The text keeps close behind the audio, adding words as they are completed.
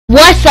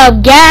What's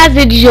up, guys?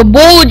 It is your boy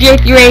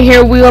DR8KE right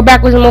here. We are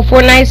back with some more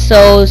Fortnite,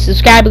 so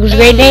subscribe. It was a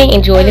great day.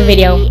 Enjoy the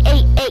video.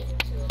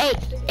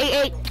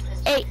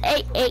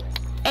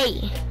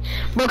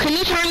 Bro, can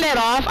you turn that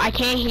off? I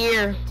can't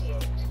hear.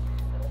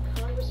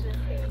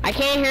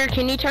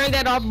 Can you turn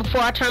that off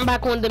before I turn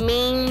back on the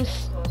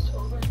memes?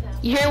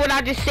 You hear what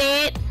I just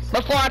said?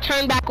 Before I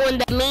turn back on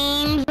the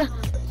memes,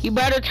 you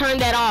better turn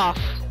that off.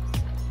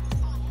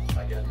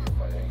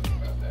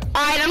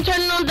 Alright, I'm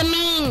turning on the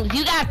memes.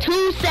 You got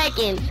 2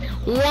 seconds.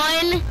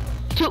 1,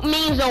 2,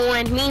 memes are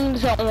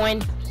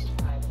on.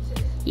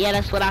 Yeah,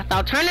 that's what I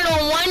thought. Turn it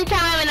on one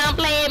time and I'm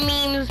playing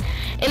memes.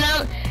 And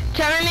I'm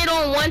turn it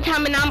on one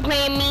time and I'm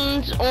playing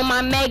memes on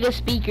my mega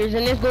speakers,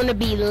 and it's gonna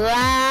be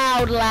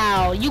loud.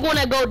 You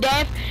gonna go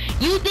deaf?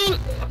 You think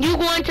you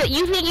gonna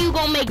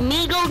make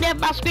me go deaf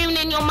by screaming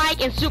in your mic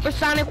and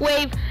supersonic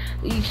wave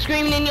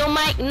screaming in your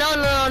mic? No.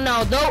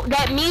 Though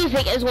that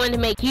music is going to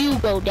make you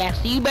go deaf.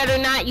 So you better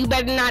not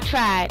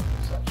try it.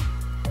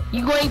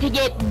 You're going to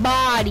get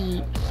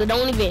bodied. So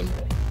don't even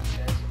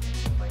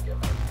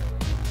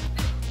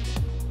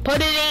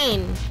put it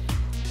in.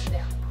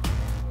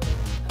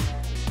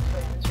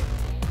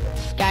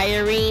 Sky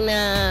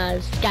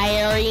Arena.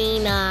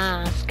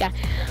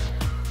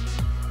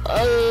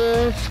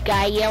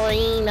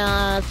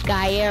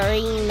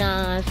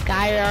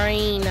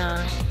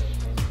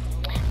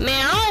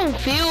 Man, I don't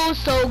feel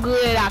so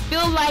good. I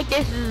feel like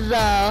this is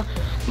a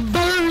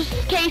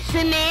worst case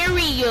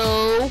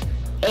scenario.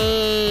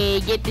 Hey,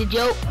 get the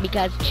joke?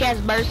 Because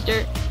chest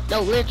burster.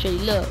 No, literally,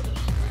 look.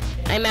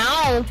 I mean,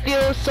 I don't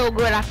feel so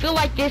good. I feel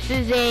like this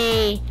is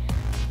a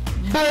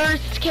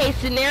worst case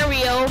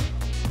scenario.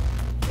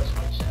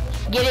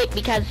 Get it?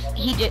 Because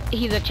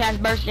he's a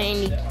chest burster and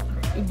he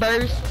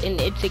bursts,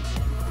 and it's a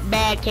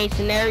bad case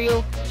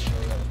scenario.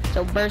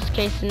 So worst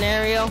case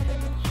scenario.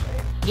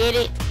 Get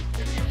it?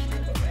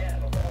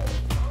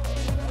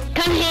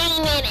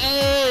 Containment,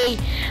 hey!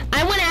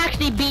 I want to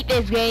actually beat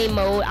this game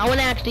mode. I want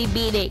to actually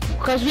beat it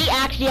because we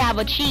actually have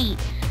a cheat.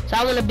 So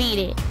I want to beat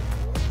it.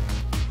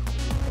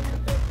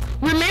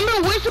 Remember,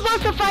 we're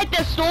supposed to fight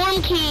the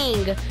Storm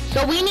King.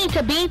 So we need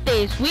to beat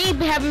this. We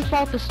haven't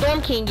fought the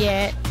Storm King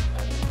yet.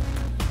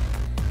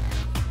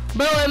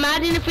 Bro,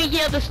 imagine if we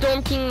kill the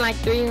Storm King like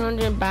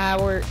 300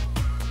 power.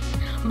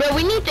 Bro,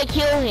 we need to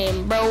kill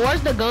him. Bro,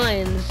 where's the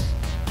guns?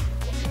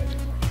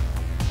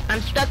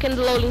 I'm stuck in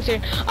the loading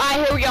screen.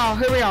 Alright, here we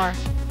are.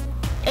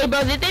 Hey,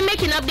 bro, did they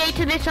make an update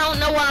to this? I don't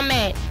know where I'm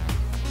at.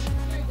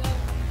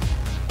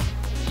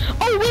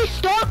 Oh, we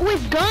start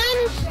with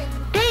guns?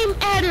 They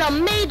added a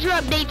major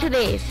update to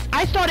this.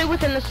 I started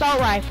with an assault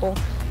rifle.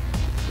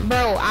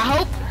 Bro,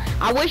 I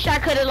wish I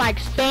could have like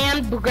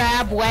spammed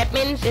grab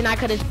weapons, and I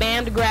could have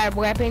spammed grab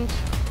weapons.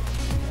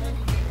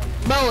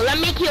 Bro, let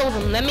me kill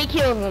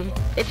them.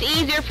 It's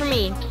easier for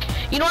me.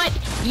 You know what?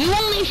 You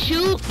only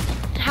shoot.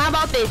 How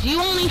about this?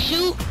 You only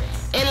shoot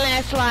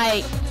unless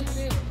like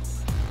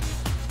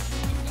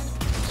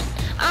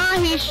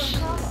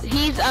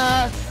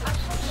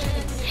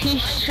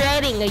he's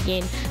shredding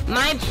again.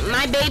 My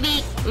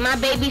baby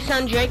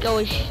son Draco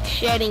is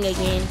shedding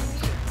again.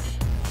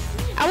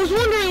 I was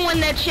wondering when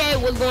that shed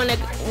was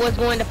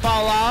going to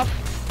fall off.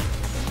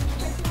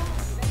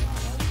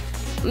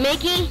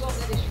 Mickey.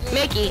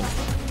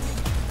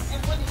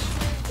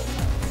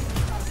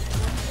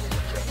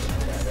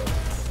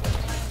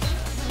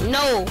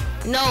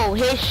 No,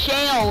 his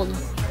shell.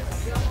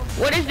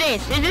 What is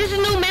this? Is this a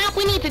new map?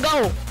 We need to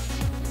go.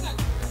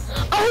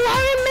 Oh,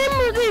 I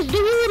remember this. Do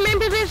you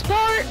remember this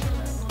part?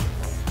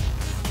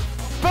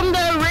 From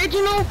the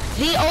original,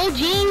 the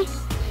OG?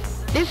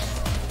 This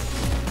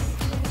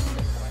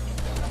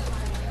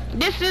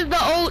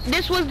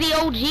was the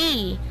OG.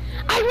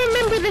 I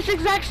remember this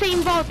exact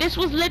same vault. This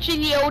was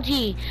literally the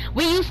OG.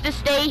 We used to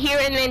stay here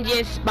and then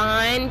just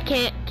spawn,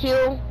 can't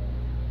kill.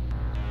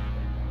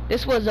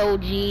 This was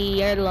OG.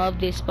 I love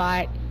this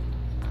spot.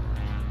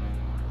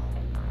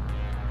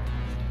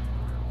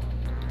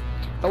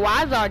 But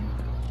why is our...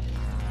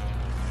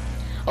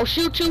 Oh,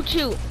 shoot.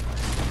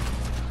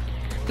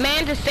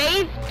 Man, to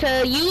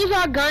use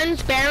our guns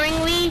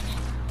sparingly.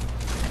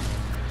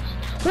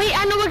 Wait,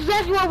 I know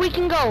exactly where we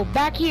can go.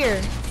 Back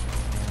here.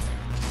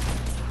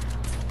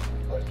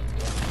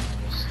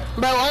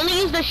 Bro, only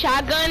use the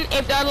shotgun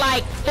if they're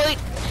like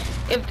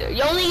you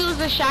only use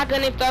the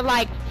shotgun if they're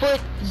like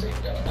point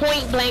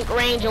blank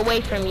range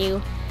away from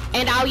you.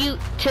 And I'll use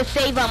to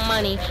save up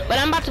money. But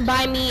I'm about to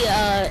buy me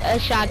a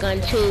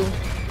shotgun too.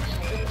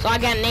 So I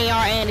got an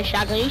AR and a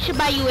shotgun. You should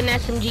buy you an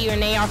SMG or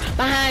an AR.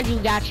 Behind you,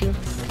 got you.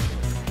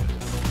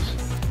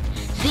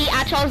 See,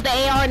 I chose the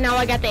AR, now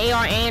I got the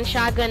AR and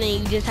shotgun,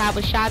 and you just have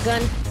a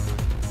shotgun.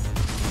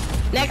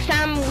 Next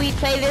time we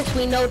play this,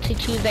 we know to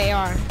choose the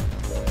AR.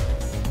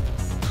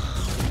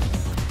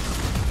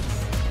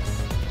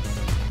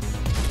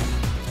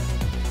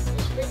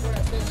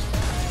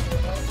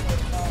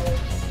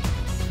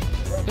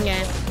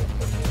 Okay.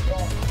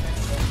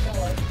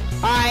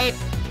 Alright.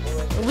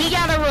 We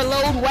gotta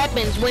reload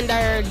weapons when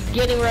they're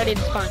getting ready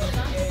to spawn.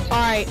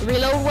 Alright,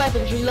 reload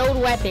weapons.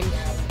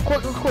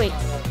 Quick.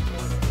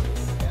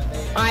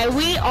 Alright,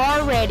 we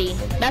are ready.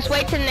 Let's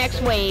wait till the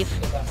next wave.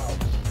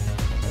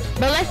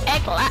 But let's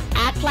act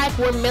like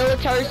we're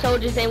military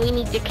soldiers and we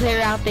need to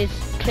clear out this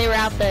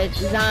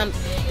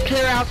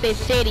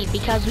city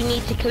because we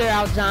need to clear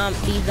out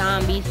these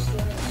zombies.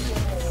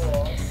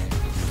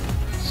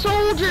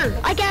 Soldier,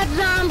 I got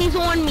zombies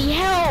on me.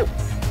 Help!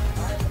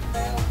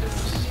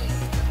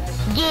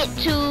 Get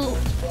to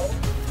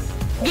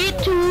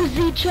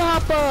the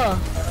chopper.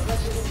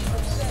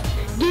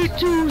 Get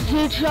to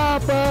the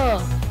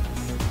chopper.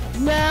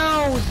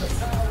 Now,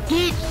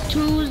 get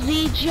to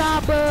the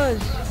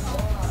choppers.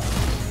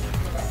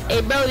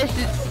 Hey, bro,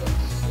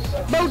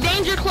 bro,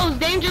 danger close,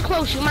 danger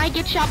close. You might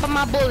get shot by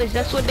my bullets.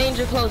 That's what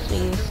danger close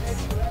means.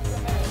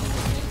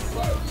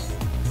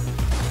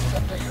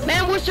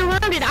 Man, we're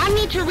surrounded. I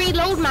need to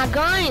reload my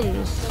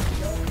guns.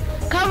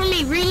 Cover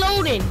me,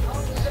 reloading.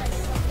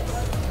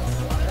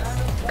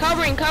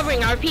 Covering.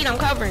 I repeat, I'm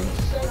covering.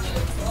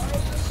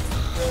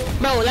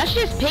 Bro, let's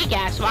just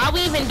pickaxe. Why are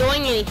we even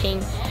doing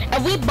anything?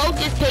 If we both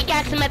just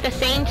pickaxe them at the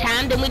same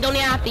time, then we don't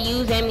even have to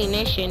use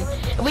ammunition.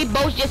 If we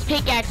both just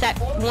pickaxe at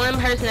one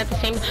person at the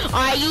same time.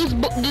 Alright, use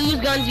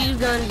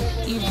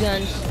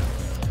guns.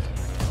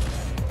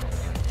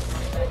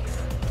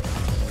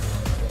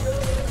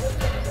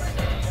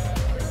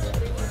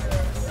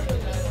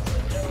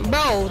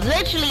 Bro,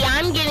 literally,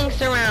 I'm getting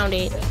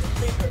surrounded.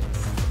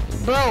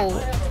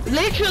 Bro,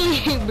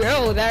 literally,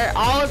 bro, they're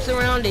all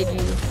surrounded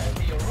you.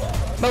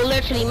 Bro,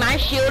 literally, my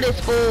shield is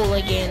full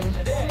again.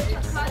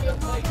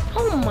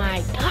 Oh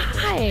my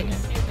god.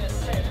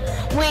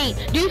 Wait,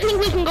 do you think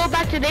we can go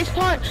back to this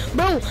part?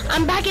 Bro,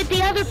 I'm back at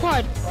the other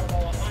part.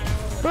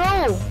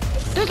 Bro,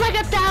 there's like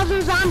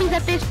 1,000 zombies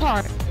at this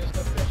part.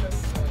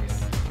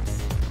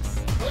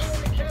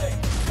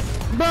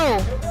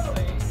 Bro.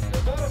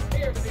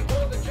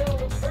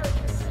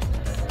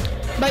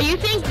 But you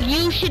think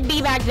you should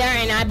be back there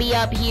and I be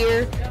up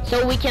here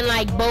so we can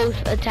like both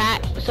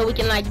attack, so we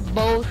can like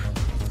both.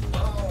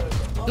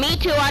 Me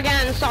too, I got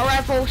an assault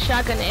rifle,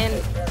 shotgun,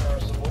 and...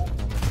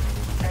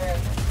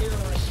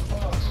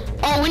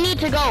 Oh, we need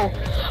to go.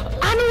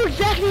 I know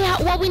exactly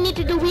what we need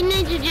to do. We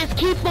need to just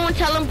keep on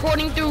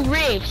teleporting through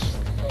rifts.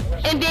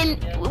 And then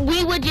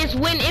we would just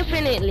win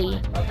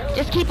infinitely.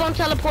 Just keep on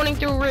teleporting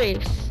through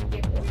rifts.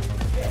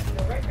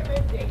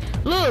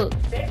 Look.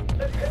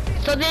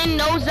 So then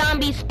no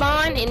zombies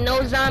spawn and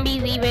no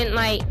zombies even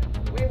like...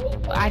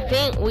 I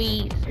think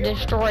we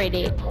destroyed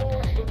it.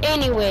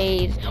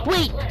 Anyways,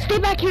 wait, stay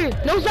back here.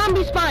 No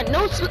zombies spawn.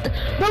 No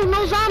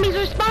zombies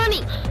are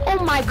spawning. Oh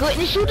my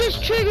goodness, you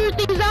just triggered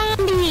these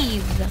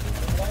zombies.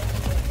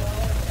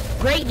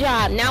 Great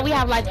job. Now we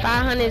have like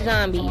 500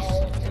 zombies.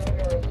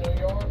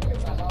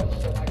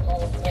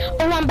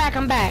 Oh, I'm back.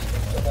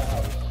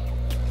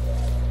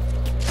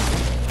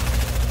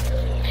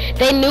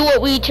 They knew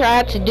what we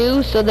tried to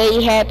do, so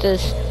they had to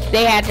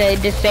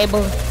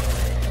disable.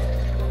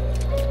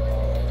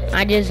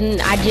 I just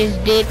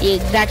did the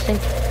exact same.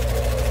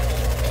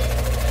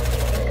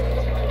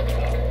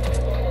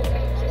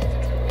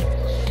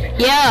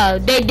 Yeah,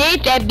 they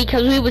did that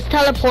because we was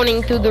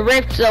teleporting through the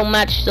rift so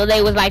much, so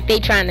they was like they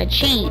trying to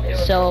cheat.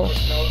 So,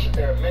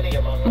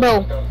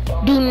 bro,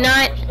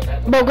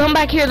 bro, come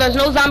back here. There's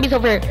no zombies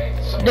over here.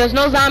 There's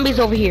no zombies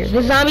over here.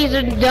 The zombies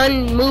are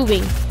done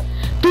moving.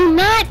 Do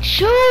not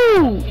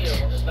shoot.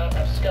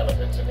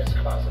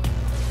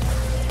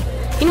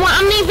 You know what?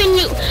 I'm leaving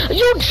you.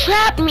 You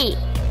trapped me.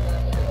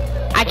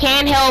 I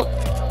can't help.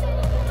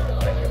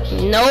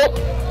 Nope.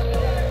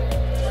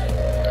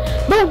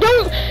 Bro,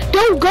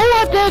 don't go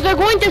up there. They're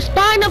going to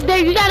spawn up there.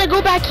 You gotta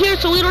go back here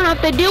so we don't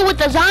have to deal with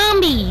the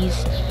zombies.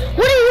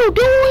 What are you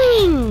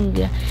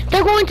doing?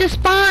 They're going to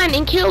spawn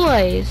and kill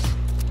us.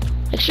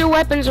 Make sure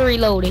weapons are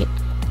reloaded.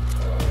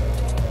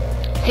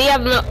 See,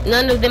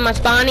 none of them are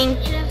spawning.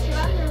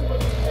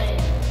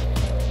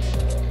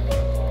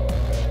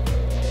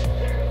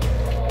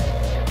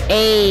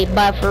 Hey,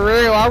 but for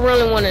real, I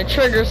really want to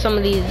trigger some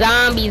of these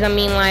zombies. I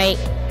mean, like,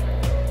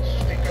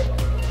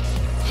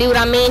 see what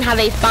I mean? How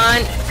they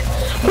spawn?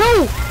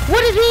 Bro,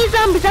 what are these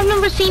zombies? I've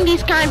never seen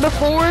these kind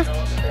before.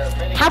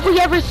 Have we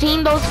ever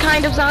seen those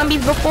kind of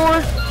zombies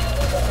before?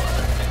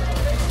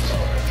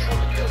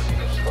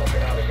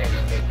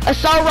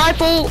 Assault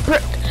rifle.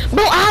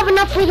 Bro, I have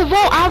enough for the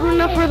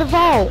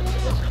vault.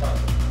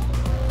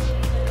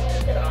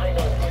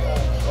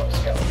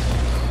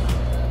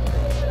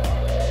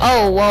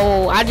 Oh,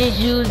 whoa, I just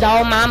used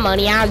all my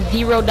money. I have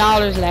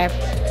 $0 left.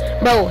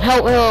 Bro,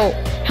 help.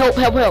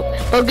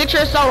 Bro, get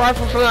your assault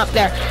rifle from up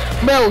there.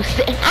 Bro,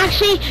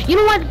 actually, you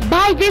know what?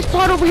 Buy this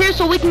part over here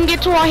so we can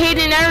get to our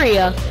hidden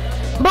area.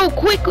 Bro,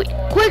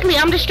 quickly,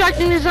 I'm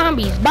distracting the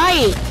zombies. Buy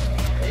it.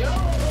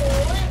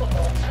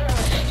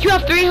 You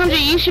have 300,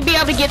 you should be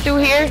able to get through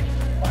here.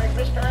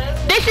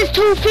 This is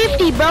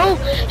 250, bro.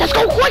 Let's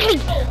go quickly.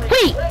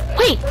 Wait.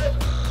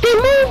 They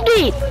moved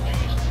it.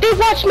 They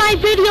watched my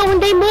video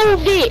and they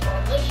moved it.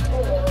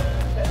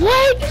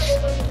 What?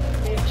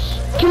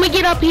 Can we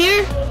get up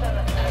here?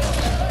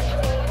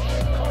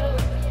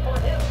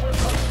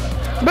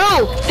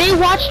 Bro, they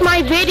watched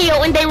my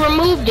video and they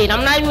removed it.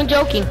 I'm not even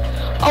joking.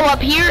 Oh,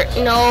 up here?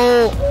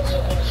 No.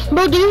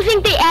 Bro, do you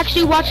think they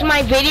actually watched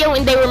my video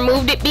and they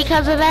removed it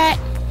because of that?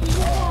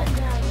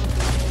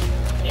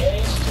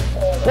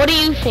 What do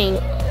you think?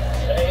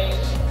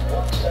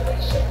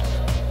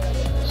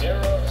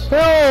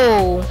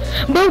 Bro,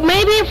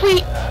 maybe if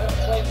we...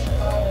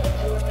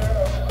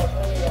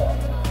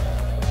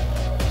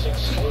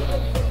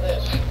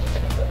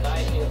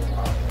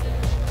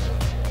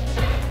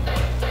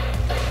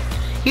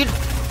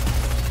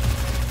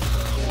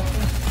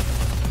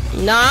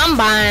 No, I'm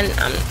buying.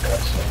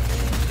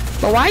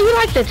 But why you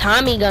like the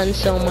Tommy gun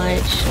so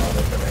much?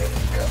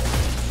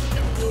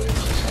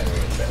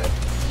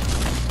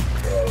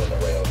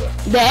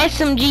 The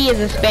SMG is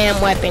a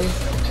spam weapon.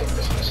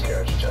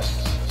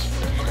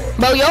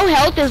 Bro, your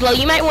health is low.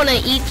 You might want to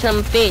eat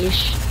some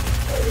fish.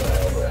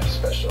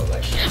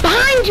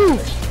 Behind you!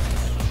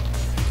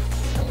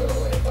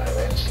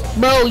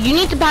 Bro, you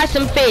need to buy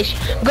some fish.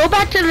 Go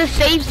back to the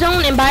safe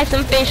zone and buy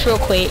some fish real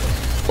quick.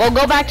 Well,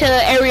 go back to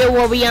the area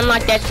where we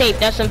unlocked that safe.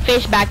 There's some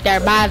fish back there.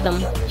 Buy them.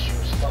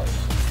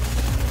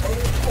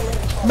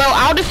 Bro,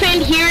 I'll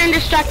defend here and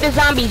distract the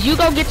zombies. You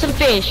go get some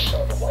fish.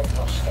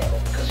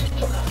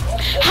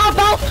 How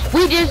about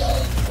we just...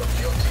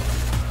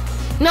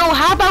 No,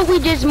 how about we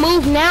just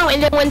move now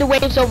and then when the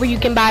wave's over you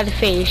can buy the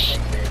fish.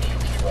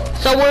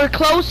 So we're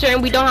closer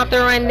and we don't have to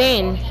run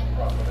in.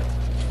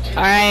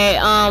 Alright,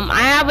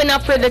 I have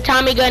enough for the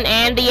Tommy gun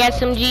and the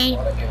SMG.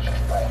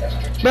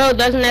 Bro,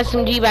 there's an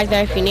SMG back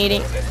there if you need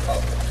it.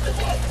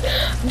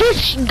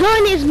 This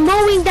gun is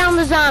mowing down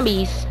the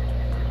zombies.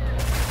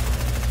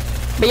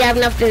 But you have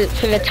enough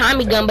for the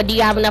Tommy gun, but do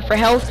you have enough for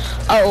health?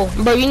 Oh,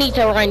 bro, you need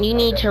to run. You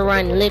need to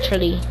run,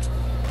 literally.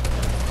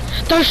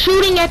 They're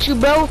shooting at you,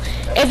 bro.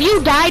 If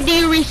you die, do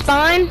you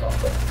respawn?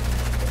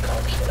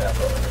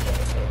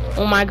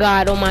 Oh my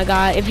god, oh my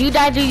god. If you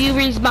die, do you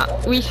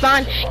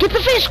respawn? Get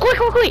the fish, quick,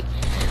 quick, quick.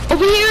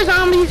 Over here,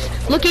 zombies.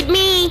 Look at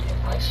me.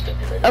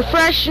 A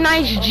fresh,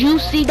 nice,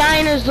 juicy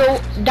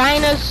dinosaur.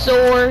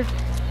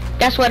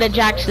 That's what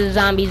attracts the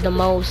zombies the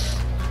most.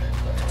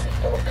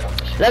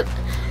 Look,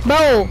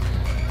 bro.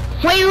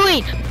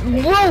 Wait.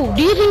 Bro,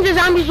 do you think the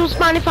zombies will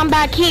spawn if I'm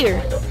back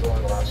here?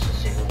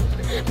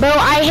 Bro,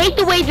 I hate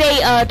the way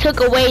they took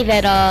away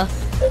that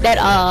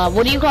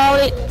what do you call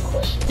it?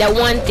 That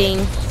one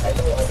thing.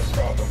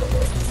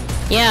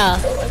 Yeah.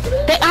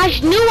 I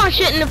knew I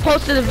shouldn't have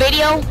posted the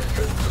video.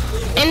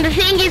 And the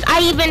thing is,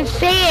 I even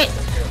said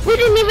we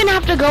didn't even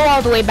have to go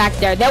all the way back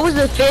there. There was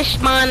a fish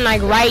spawn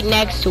like right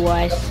next to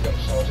us.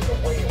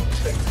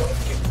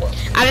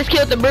 I just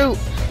killed the brute.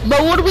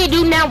 But what do we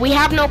do now? We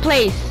have no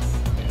place.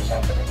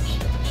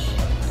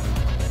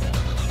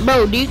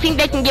 Bro, do you think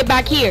they can get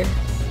back here?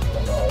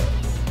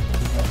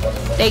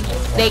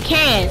 They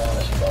can.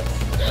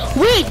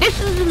 Wait, this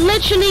is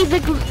literally the...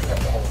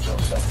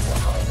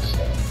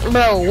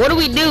 Bro, what do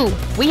we do?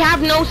 We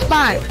have no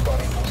spot.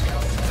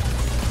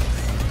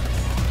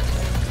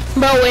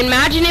 Bro,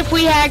 imagine if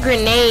we had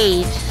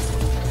grenades.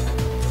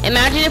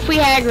 Imagine if we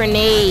had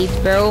grenades,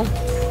 bro.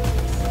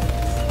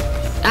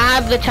 I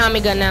have the Tommy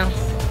gun now.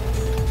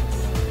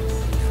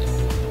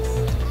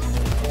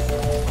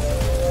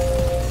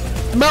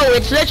 Bro,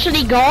 it's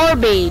literally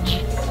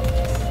garbage.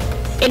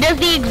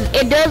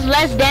 It does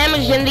less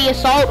damage than the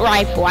assault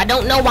rifle. I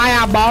don't know why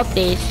I bought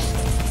this.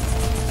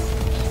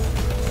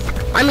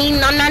 I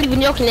mean, I'm not even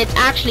joking. It's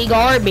actually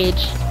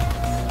garbage.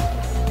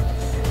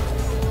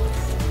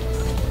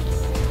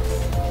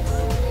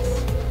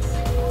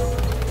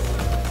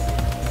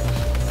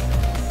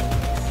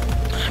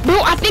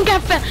 Bro, I think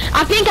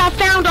I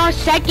found our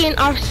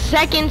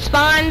second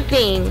spawn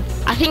thing.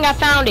 I think I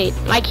found it.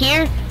 Like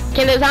here.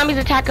 Can the zombies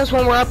attack us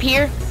when we're up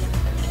here?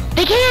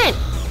 They can't.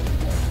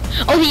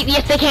 Oh,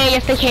 yes they can.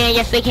 Yes they can.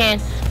 Yes they can.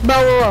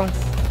 Bro,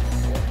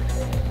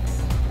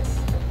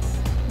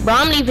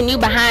 I'm leaving you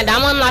behind.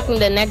 I'm unlocking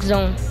the next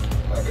zone.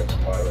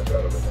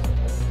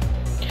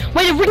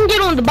 Wait, if we can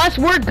get on the bus,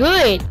 we're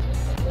good.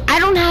 I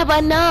don't have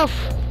enough.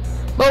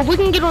 But if we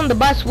can get on the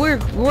bus, we're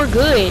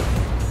good.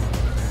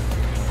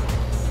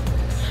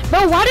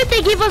 Bro, why did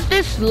they give us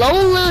this low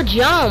little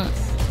jump?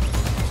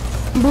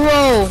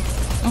 Bro,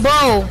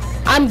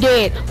 I'm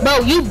dead.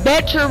 Bro, you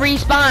better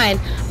respawn.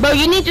 Bro,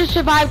 you need to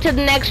survive to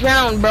the next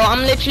round, bro.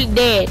 I'm literally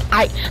dead.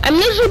 I'm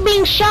literally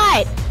being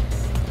shot.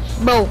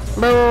 Bro,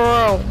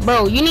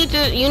 you need to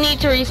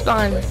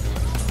respawn.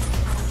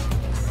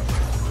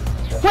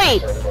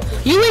 Wait,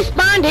 you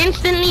respawned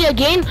instantly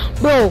again?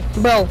 Bro.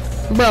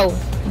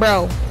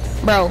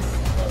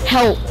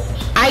 Help.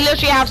 I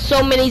literally have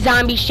so many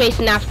zombies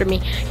chasing after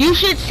me. You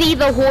should see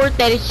the horde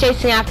that is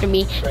chasing after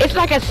me. It's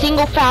like a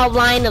single file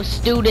line of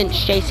students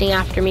chasing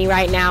after me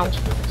right now.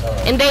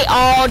 And they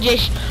all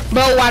just...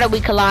 Bro, why did we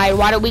collide?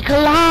 Why did we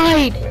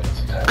collide?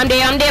 I'm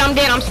dead.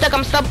 I'm stuck.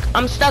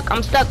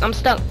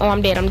 Oh,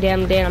 I'm dead.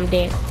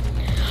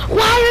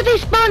 Why are they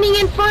spawning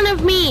in front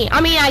of me? I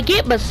mean, I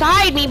get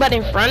beside me, but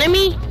in front of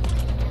me?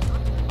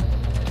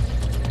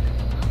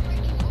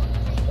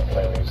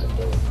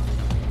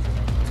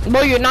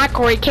 Bro, you're not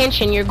Corey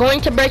Kenshin. You're going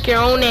to break your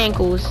own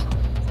ankles.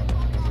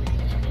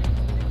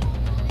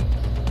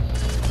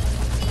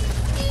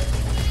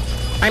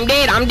 I'm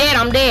dead, I'm dead,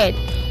 I'm dead.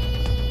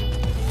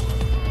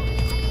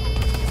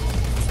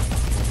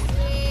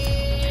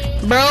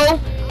 Bro,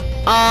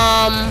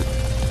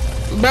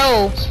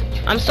 bro,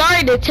 I'm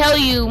sorry to tell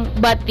you,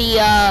 but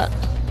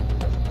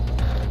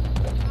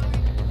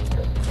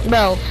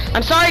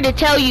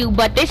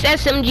this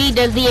SMG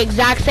does the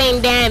exact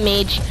same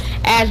damage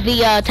as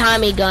the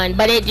Tommy gun,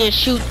 but it just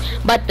shoots,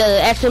 but the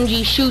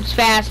SMG shoots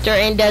faster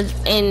and does,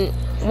 and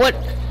what?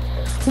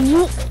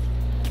 Run.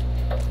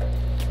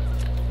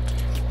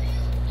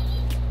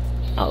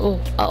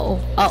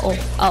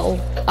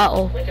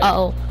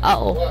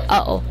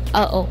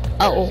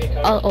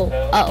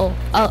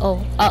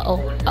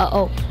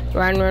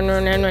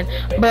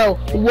 Bro,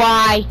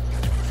 why?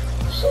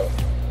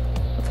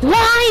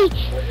 Why?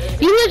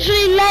 You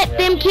literally let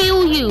them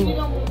kill you.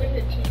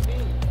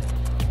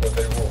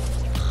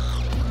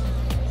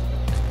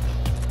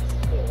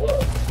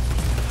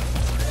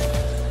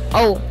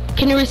 Oh,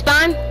 can you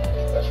respawn?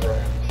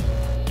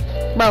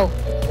 Bro,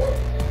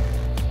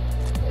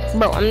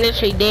 I'm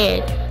literally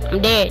dead.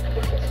 I'm dead.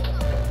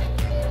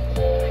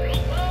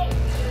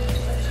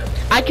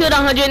 I killed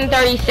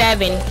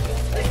 137.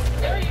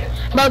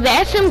 Bro, the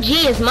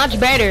SMG is much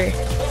better.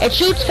 It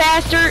shoots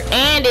faster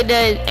and it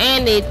does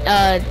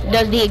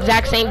the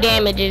exact same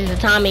damage as the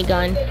Tommy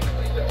gun.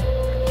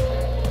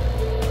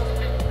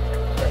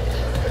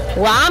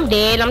 Well, I'm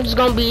dead. I'm just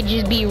gonna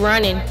be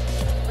running.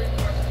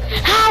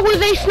 How were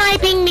they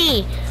sniping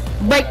me?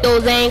 Break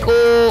those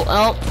ankles.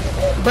 Oh,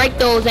 break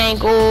those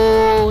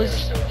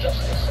ankles.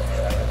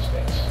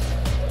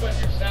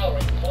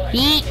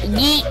 Yeet,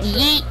 yeet,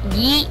 yeet,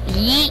 yeet,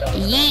 yeet,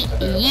 yeet,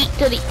 yeet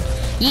to the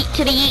yeet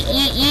to the yeet,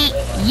 yeet, yeet,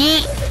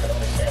 yeet.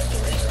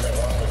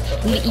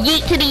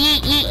 Yeet to the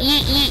yeet, yeet,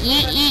 yeet, yeet,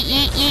 yeet, yeet,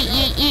 yeet,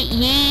 yeet,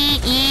 yeet,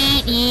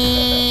 yeet,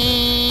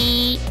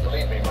 yeet.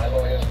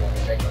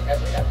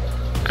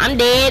 I'm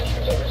dead.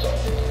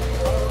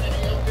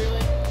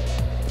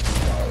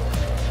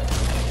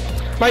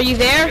 Are you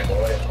there?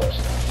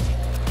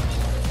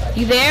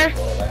 You there?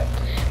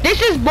 This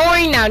is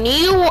boring now. Do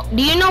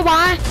you know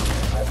why?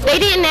 They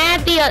didn't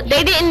add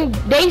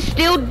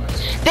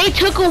they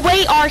took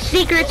away our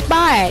secret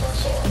spot.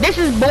 This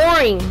is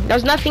boring.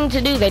 There's nothing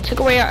to do. They took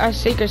away our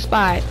secret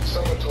spot.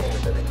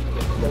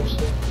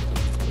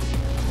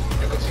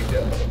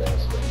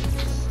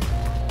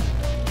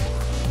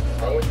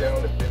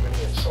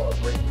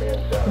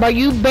 But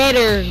you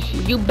better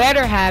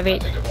have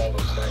it.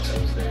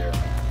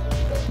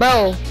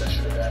 Bro,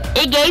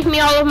 it gave me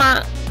all of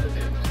my,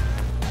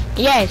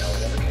 yes.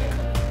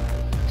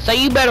 So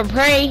you better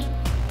pray.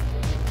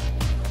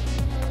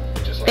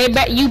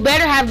 You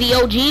better have the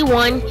OG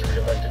one,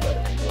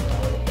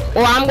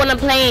 or I'm gonna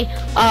play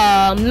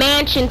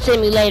Mansion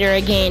Simulator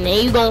again,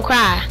 and you gonna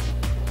cry.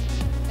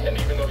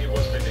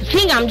 You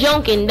think I'm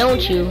joking,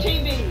 don't you?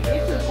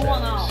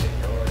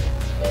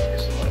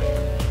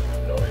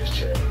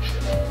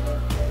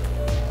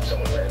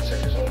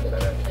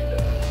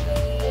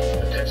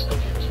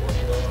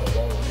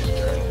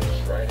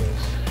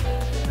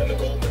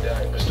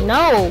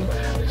 No,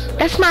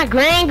 that's my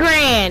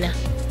grand.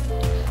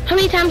 How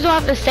many times do I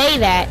have to say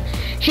that?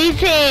 She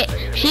said,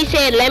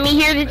 let me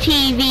hear the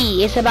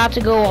TV. It's about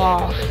to go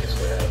off.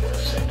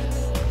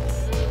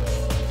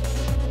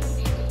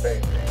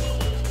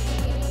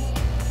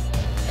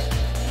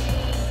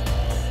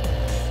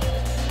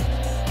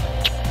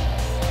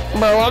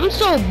 Bro, I'm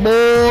so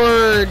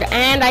bored.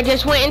 And I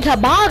just went into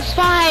boss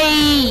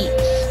fights.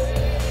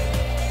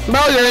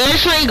 Bro, you're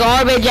literally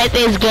garbage at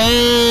this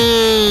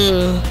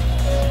game.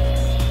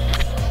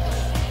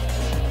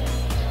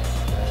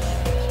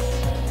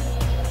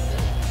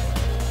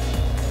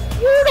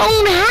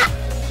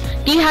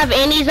 Do you have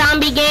any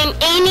zombie game?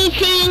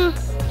 Anything?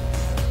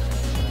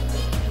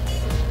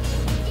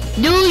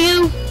 Do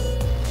you?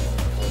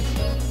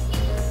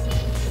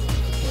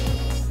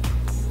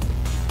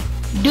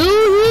 Do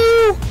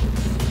you?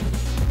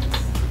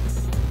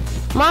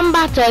 I'm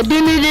about to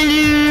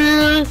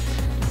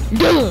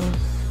doom.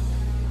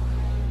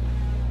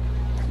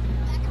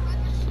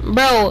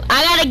 Bro,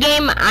 I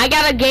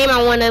got a game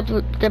I want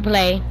to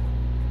play.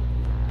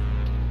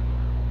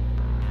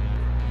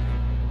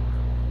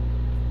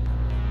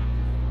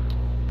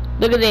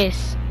 Look at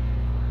this.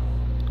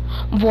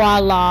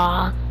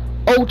 Voila.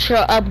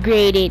 Ultra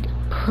upgraded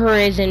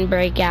prison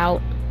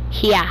breakout.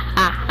 Yeah,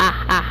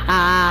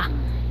 ha.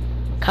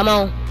 Come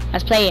on,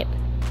 let's play it.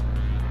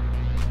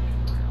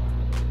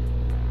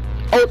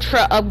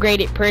 Ultra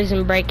upgraded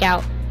prison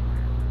breakout.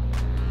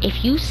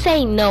 If you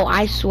say no,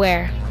 I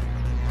swear.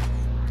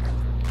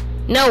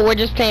 No, we're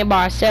just playing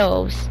by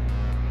ourselves.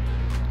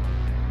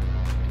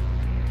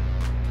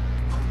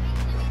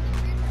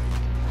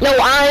 No,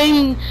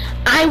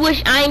 I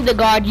wish I'm the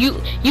guard.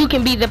 You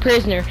can be the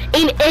prisoner.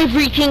 And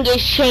everything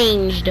is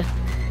changed.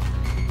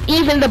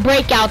 Even the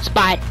breakout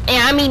spot.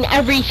 And I mean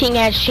everything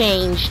has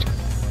changed.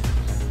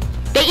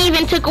 They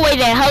even took away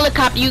that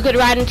helicopter you could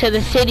ride into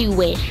the city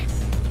with.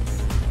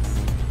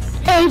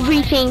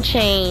 Everything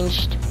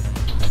changed.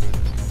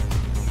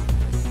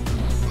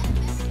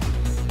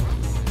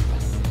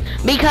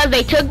 Because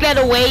they took that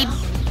away.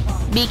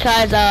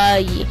 because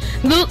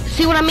look,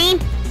 see what I mean?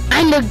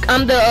 I'm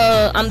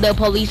the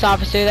police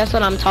officer. That's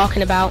what I'm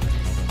talking about.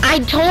 I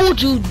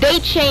told you they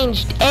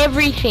changed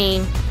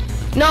everything.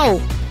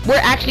 No, we're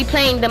actually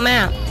playing the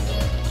map.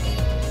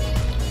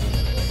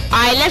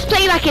 Alright, let's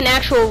play like an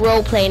actual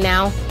role play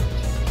now.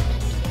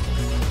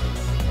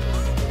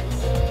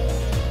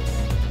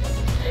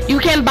 You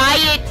can buy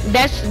it.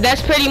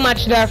 That's pretty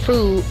much their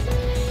food.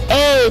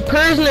 Hey,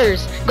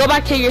 prisoners, go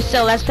back to your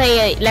cell. Let's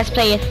play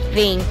a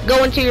thing.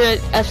 Go into your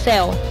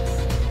cell.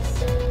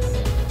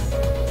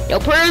 Yo,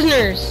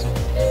 prisoners,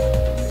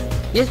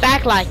 just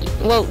act like it.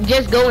 Well,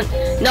 just go in.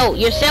 No,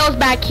 your cell's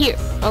back here.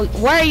 Oh,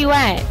 where are you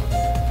at?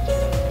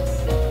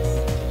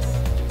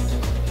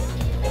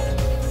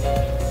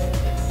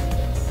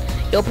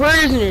 Yo,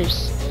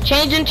 prisoners,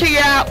 change into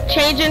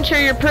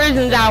your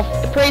prison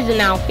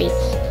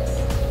outfits.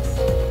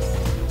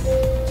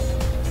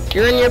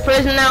 You're in your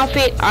prison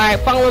outfit? Alright,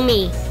 follow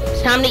me.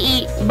 It's time to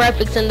eat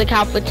breakfast in the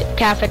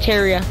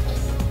cafeteria.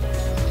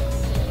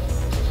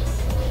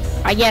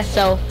 I guess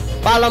so.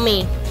 Follow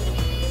me.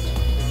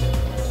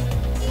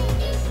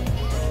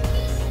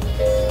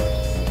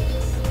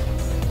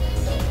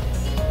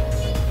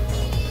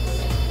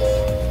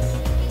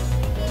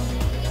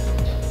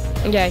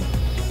 Okay.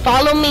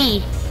 Follow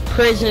me,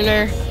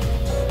 prisoner.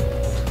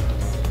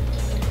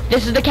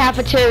 This is the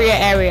cafeteria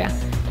area.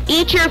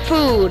 Eat your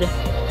food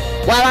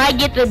while I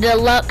get the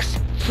deluxe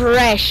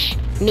fresh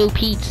new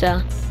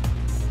pizza.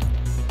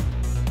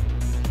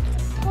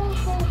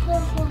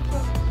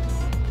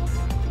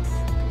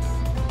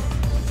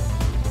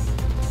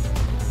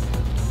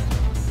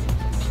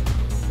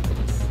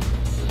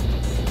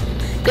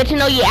 Good to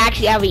know you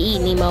actually have an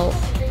eating emote.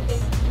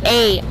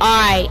 Hey,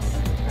 alright.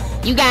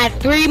 You got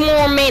 3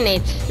 more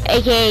minutes,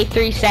 aka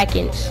 3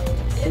 seconds.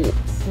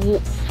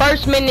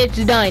 First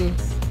minute's done.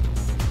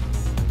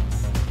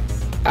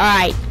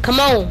 Alright, come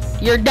on.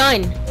 You're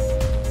done.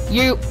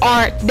 You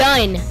are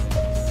done.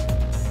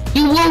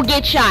 You will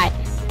get shot.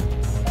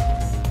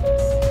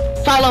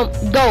 Follow.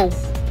 Go.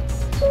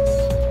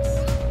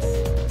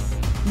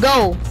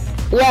 Go.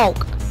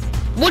 Walk.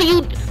 What do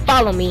you...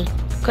 Follow me.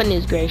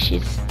 Goodness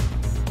gracious.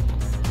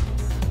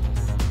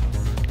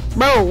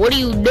 Bro, what are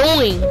you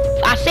doing?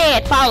 I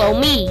said follow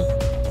me.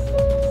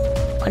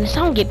 Goodness,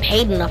 I don't get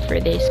paid enough for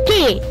this.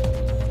 Get.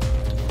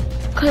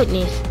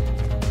 Goodness.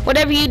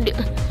 Whatever you do.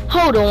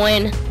 Hold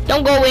on.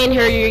 Don't go in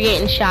here, you're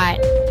getting shot.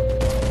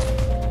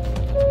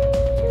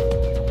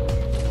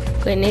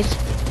 Goodness.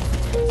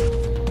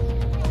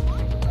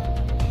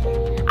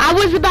 I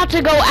was about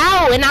to go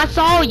out and I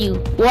saw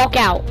you. Walk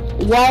out.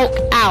 Walk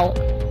out.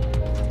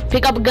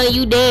 Pick up a gun,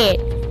 you dead.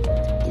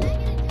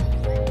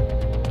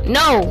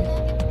 No.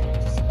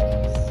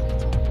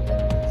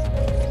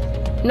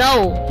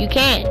 No, you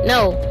can't.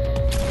 No.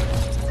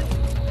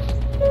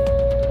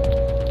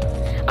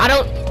 I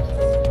don't...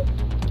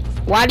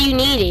 Why do you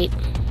need it?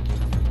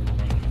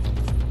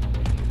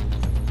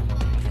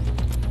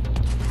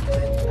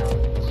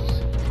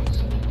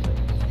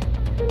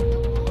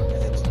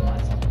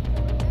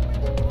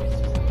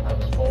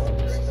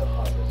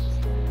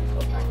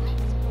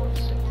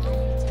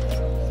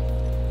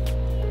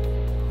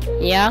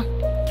 Yeah?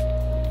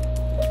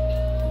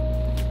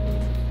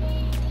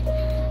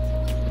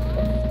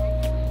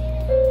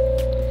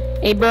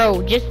 Hey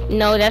bro, just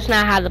no, that's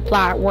not how the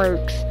plot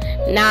works.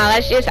 Now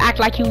let's just act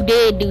like you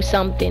did do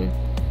something.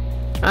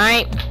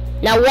 Alright?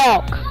 Now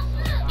walk.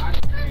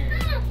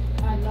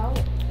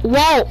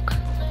 Walk.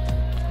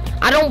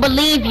 I don't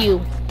believe you.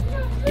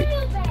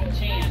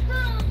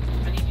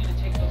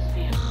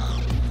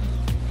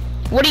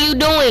 What are you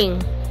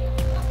doing?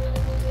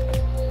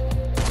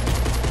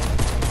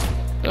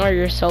 Oh,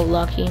 you're so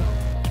lucky.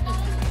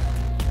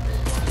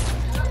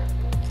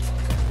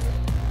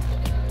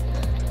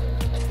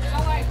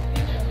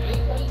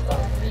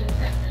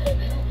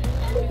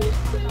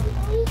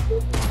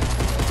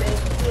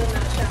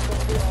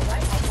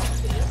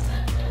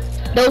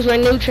 Those were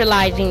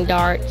neutralizing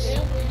darts.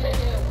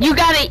 You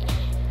gotta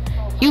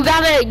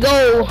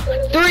go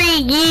 3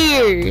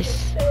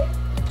 years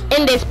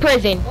in this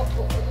prison.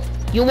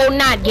 You will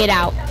not get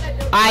out.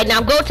 Alright,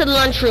 now go to the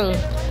lunchroom.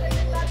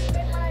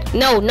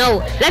 No,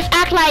 let's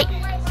act like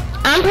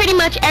I'm pretty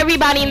much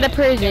everybody in the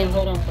prison.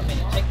 Hold on for a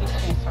minute. Take these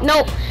pants off.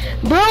 No,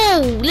 bro,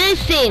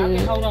 listen.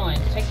 Okay, hold on.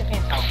 Take the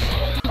pants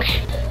off.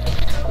 Okay.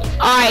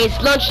 Alright,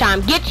 it's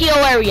lunchtime. Get to your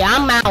area.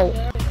 I'm out.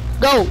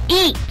 Go,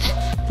 eat.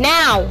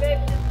 Now.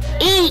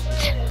 Eat.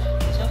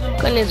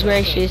 Goodness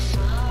gracious.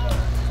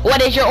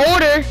 What is your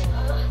order?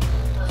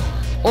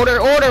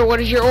 Order. What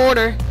is your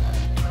order?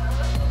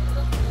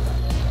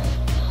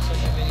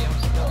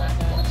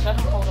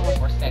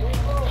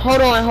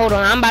 Hold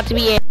on. I'm about to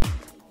be in.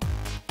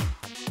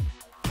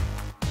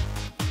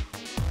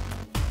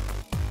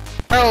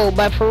 Bro,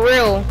 but for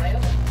real,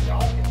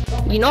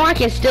 you know I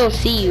can still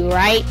see you,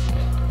 right?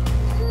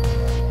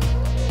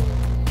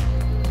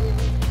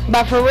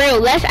 But for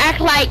real, let's act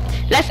like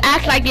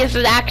this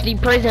is actually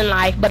prison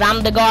life, but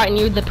I'm the guard and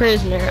you're the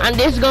prisoner. And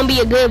this is gonna be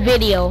a good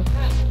video.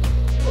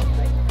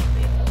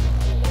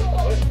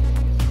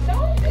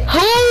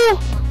 Who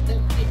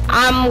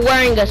I'm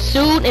wearing a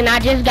suit and I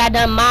just got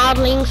done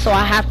modeling, so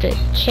I have to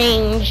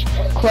change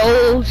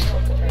clothes.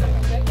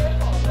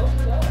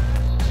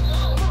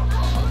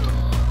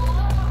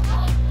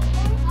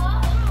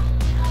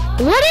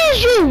 What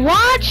is you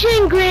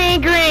watching,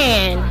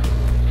 Gran?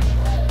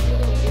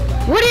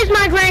 What is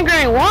my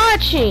Gran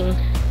watching?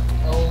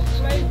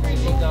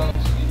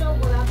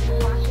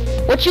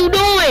 What you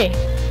doing?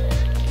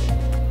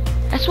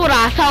 That's what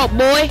I thought,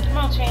 boy. Come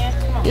on, Chance.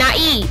 Come on. Now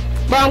eat.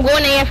 Bro, I'm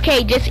going to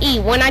AFK. Just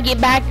eat. When I get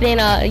back, then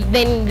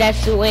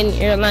that's when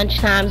your lunch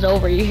time's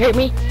over. You hear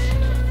me?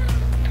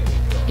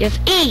 Just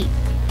eat.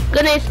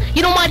 Goodness.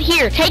 You know what?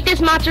 Here, take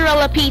this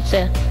mozzarella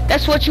pizza.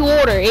 That's what you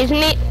order, isn't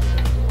it?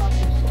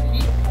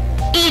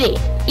 Eat it.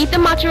 Eat the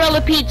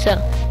mozzarella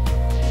pizza.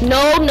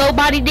 No,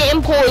 nobody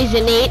didn't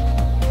poison it.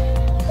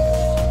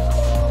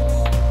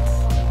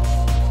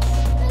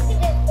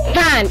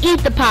 Fine,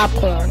 eat the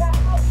popcorn.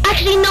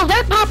 Actually, no,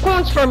 that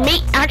popcorn's for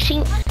me.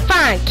 Actually,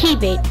 fine,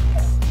 keep it.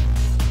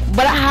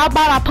 But how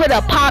about I put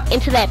a pop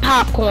into that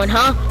popcorn,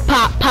 huh?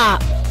 Pop,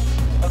 pop.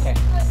 Okay.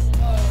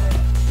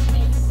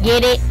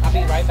 Get it? I'll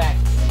be right back.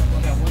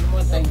 We got one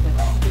more thing to do.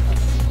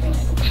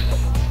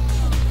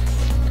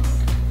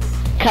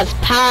 Cause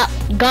pop,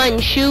 gun,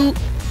 shoot.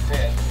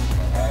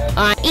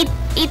 Alright,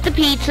 eat the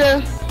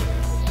pizza.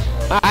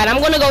 Alright,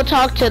 I'm gonna go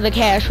talk to the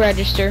cash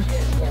register.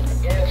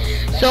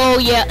 So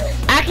yeah,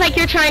 act like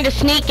you're trying to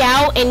sneak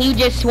out and you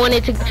just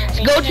wanted to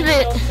go to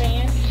the...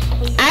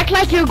 Act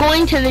like you're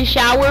going to the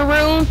shower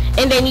room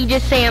and then you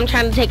just say I'm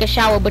trying to take a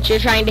shower, but you're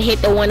trying to hit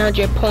the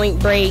 100-point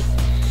break.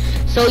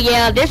 So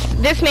yeah,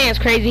 this man's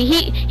crazy.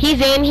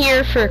 He's in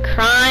here for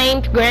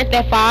crime, Grand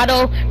Theft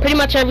Auto, pretty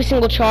much every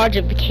single charge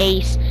of the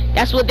case.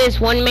 That's what this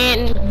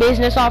one-man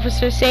business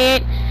officer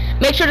said.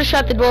 Make sure to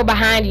shut the door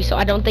behind you so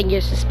I don't think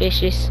you're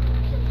suspicious.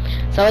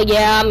 So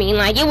yeah, I mean,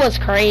 like, it was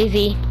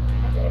crazy.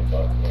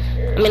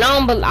 I mean,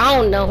 I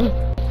don't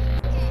know.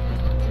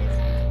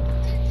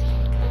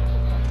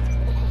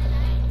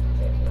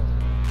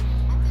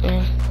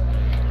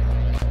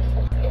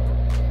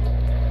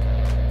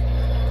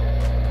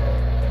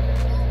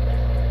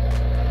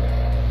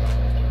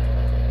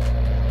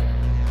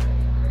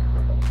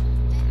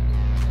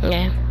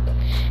 Yeah.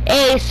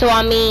 Hey, so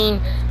I mean,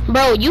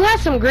 bro, you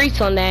have some grease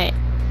on that.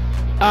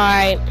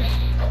 Alright.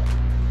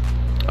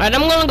 Alright,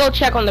 I'm gonna go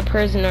check on the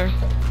prisoner.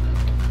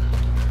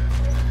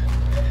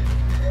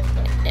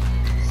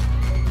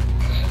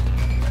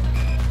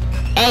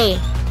 Hey.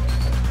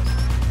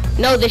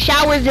 No, the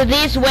showers are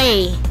this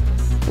way.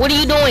 What are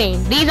you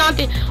doing? These aren't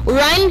the...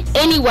 Run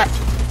anywhere.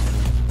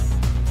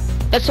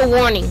 That's a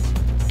warning.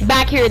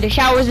 Back here, the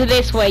showers are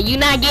this way. You're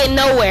not getting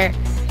nowhere.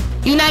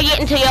 You're not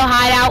getting to your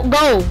hideout.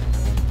 Go.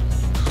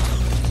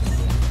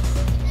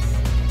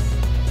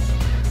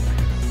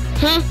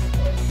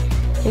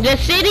 The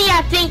city,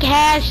 I think,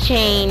 has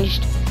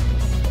changed.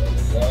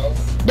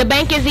 The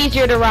bank is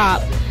easier to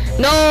rob.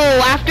 No,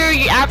 after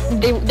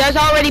there's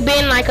already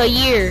been like a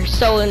year,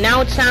 so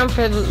now it's time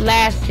for the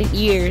last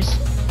years.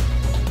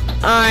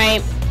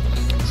 Alright,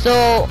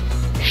 so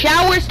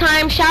showers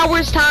time,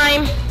 showers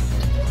time.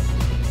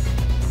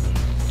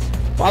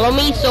 Follow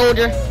me,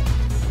 soldier.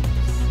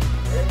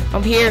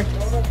 Up here,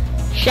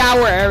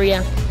 shower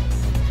area.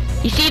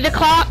 You see the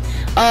clock?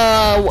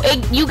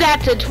 You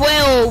got to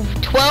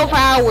 12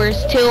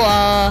 hours till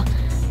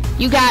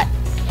you got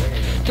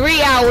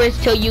 3 hours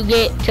till you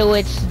get till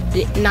it's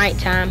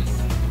nighttime.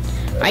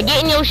 Alright,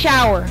 get in your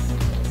shower.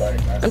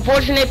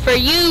 Unfortunate for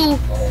you,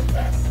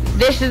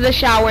 this is the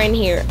shower in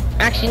here.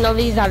 Actually, no,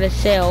 these are the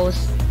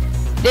cells.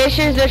 This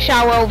is the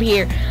shower over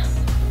here.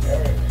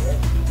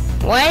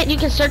 What? You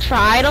can search for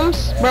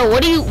items, bro.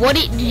 What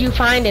did you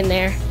find in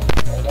there,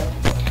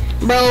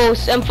 bro?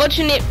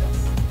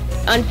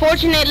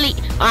 Unfortunately,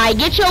 alright,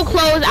 get your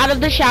clothes out of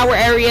the shower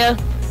area.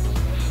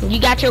 You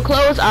got your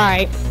clothes?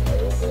 Alright.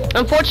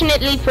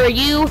 Unfortunately for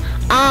you,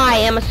 I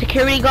am a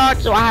security guard,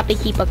 so I have to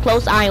keep a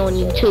close eye on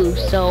you too.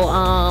 So,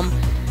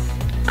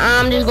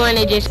 I'm just going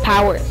to just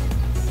power it.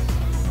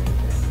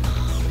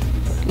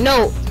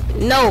 No,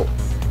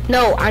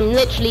 I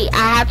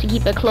have to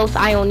keep a close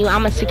eye on you.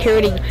 I'm a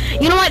security.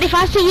 You know what? If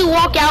I see you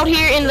walk out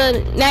here in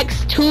the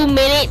next 2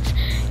 minutes,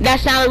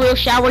 that's not a real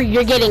shower.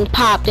 You're getting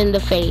popped in the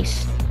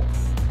face.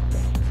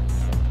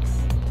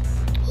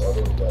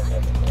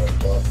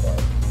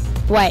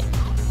 What?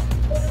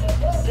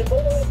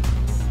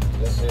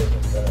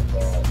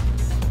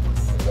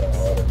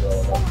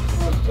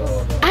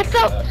 I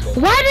thought,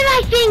 why did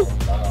I think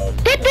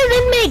that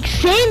doesn't make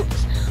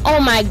sense? Oh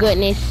my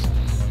goodness.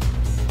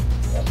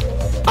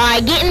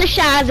 Alright, get in the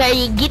showers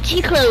area, get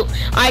your clothes.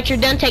 Alright, you're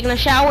done taking a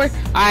shower.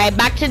 Alright,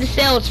 back to the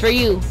cells for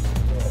you.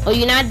 Oh,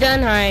 you're not done?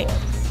 Alright.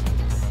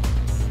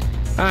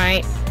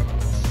 Alright.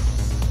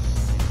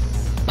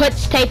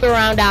 Puts tape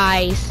around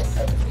eyes.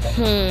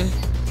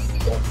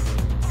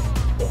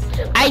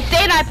 I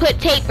said I put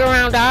tape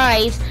around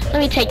eyes. Let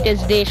me take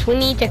this dish. We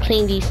need to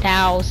clean these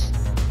towels.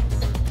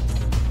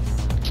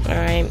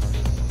 Alright.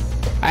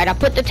 Alright, I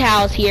put the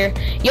towels here.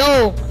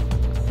 Yo,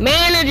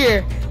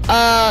 manager.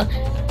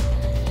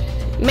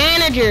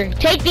 Manager,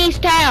 take these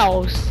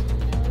towels.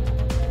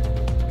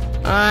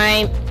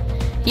 Alright.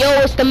 Yo,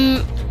 it's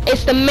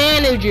the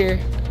manager.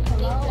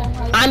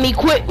 I'm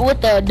equipped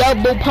with a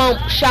double pump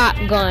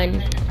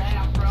shotgun.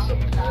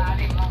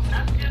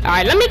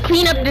 Alright, let me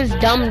clean up this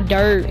dumb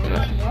dirt.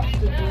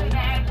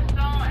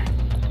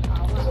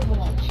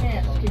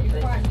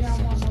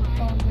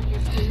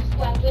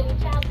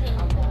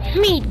 Let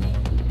me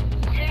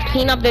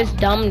clean up this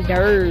dumb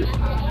dirt.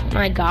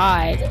 My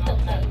god.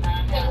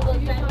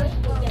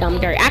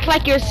 Dumb dirt. Act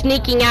like you're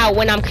sneaking out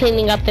when I'm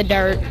cleaning up the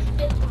dirt.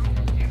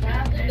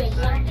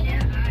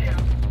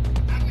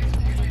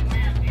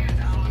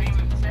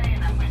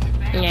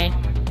 Yeah.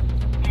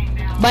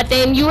 But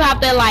then you have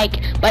to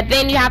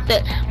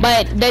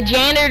but the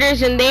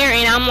janitor's in there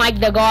and I'm like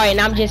the guard and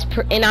I'm just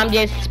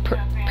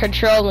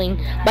patrolling.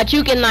 But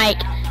you can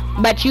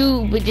but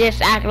you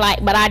just act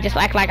like, but I just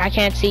act like I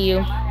can't see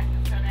you.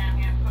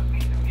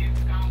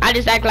 I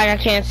just act like I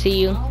can't see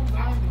you.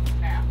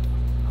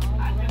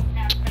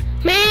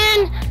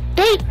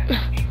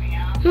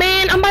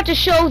 Man, I'm about to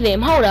show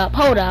them. Hold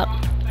up.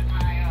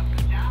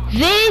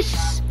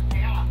 This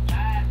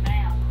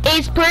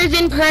is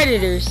prison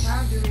predators.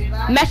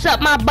 Mess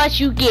up my butt,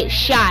 you get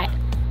shot.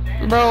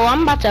 Bro,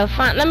 I'm about to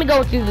let me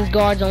go through this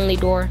guards only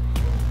door.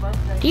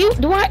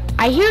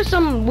 I hear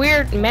some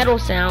weird metal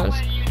sounds.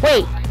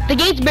 Wait, the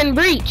gate's been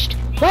breached.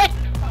 What?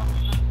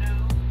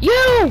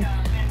 Yo!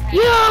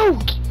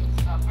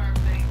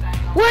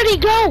 Where'd he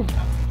go?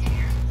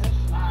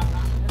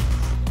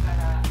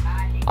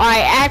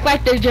 Alright, act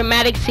like the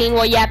dramatic scene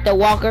where you have to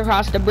walk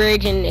across the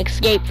bridge and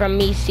escape from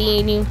me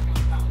seeing you.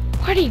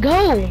 Where'd he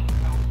go?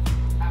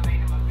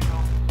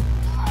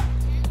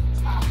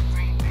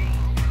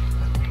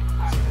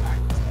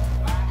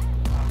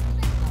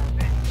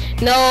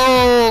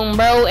 No,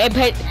 bro.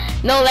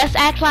 No, let's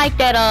act like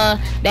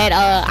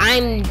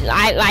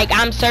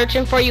I'm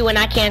searching for you and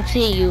I can't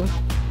see you.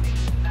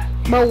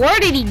 Bro, where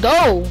did he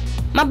go?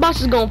 My boss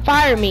is gonna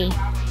fire me.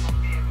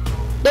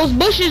 Those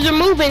bushes are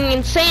moving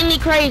insanely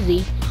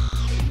crazy.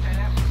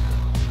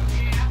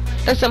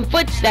 There's some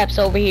footsteps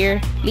over here.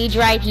 Leads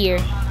right here.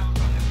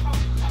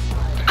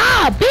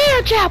 Ah,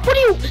 bear trap. What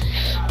are you?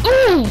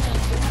 Ooh.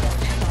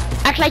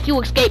 Act like you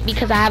escaped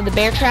because I have the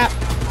bear trap.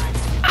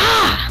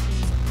 Ah.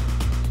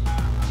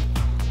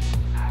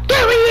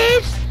 There he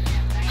is.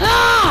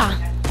 Ah.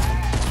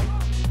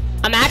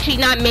 I'm actually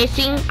not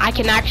missing. I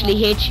can actually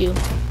hit you.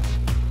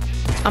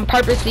 I'm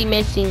purposely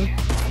missing.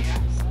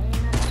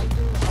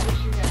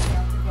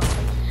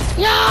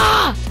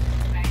 Yeah!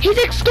 He's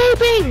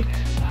escaping!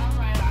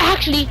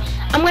 Actually,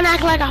 I'm gonna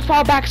act like I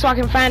fall back so I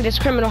can find this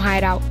criminal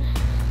hideout.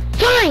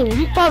 Fine!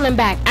 I'm falling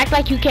back. Act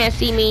like you can't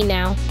see me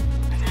now.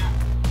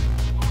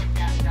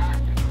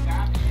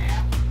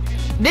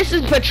 This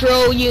is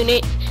patrol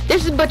unit.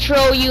 This is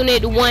patrol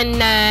unit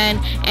 19,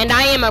 and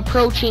I am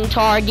approaching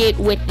target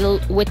with the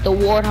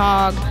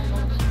warthog.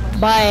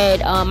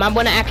 But I'm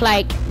gonna act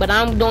like, but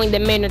I'm doing the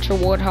miniature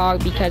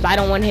warthog because I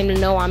don't want him to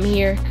know I'm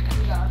here.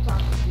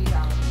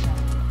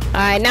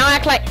 Alright, now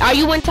act like, are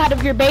you inside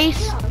of your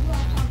base?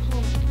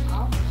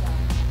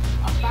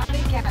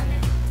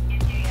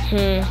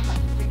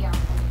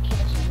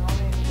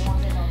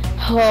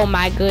 Oh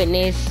my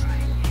goodness.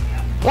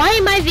 Why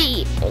am I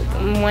the...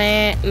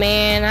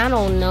 Man, I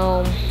don't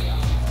know.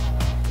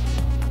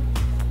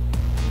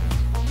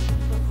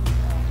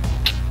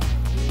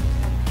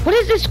 What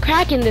is this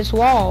crack in this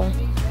wall?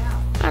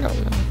 I don't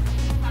know.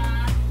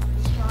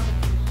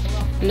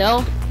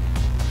 No?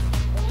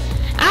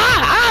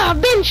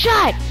 I've been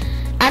shot!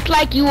 Act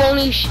like you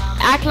only...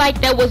 act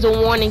like that was a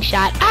warning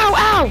shot. Ow,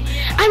 ow!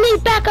 I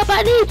need backup,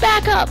 I need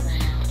backup!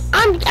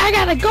 I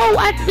gotta go,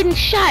 I've been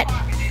shot!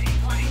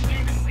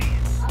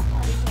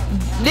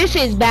 This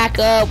is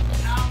backup.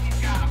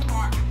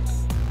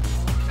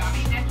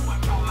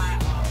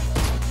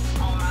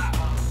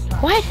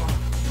 What?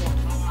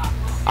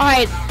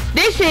 Alright,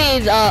 this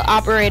is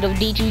operative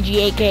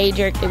D2GAK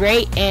Jerk the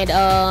Great, and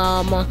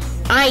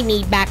I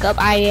need backup.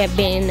 I have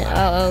been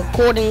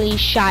accordingly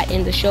shot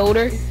in the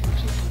shoulder.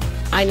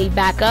 I need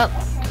backup.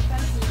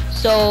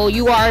 So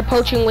you are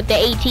approaching with the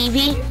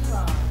ATV.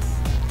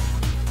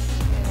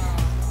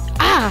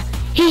 Ah,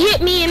 he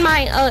hit me in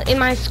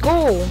my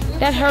skull.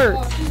 That hurt.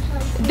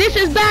 This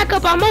is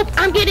backup.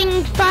 I'm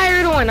getting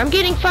fired on. I'm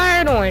getting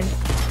fired on.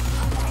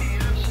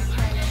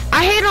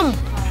 I hit him.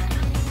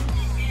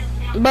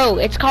 Bro,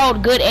 it's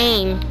called good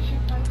aim.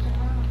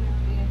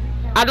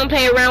 I don't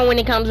play around when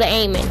it comes to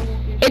aiming.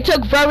 It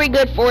took very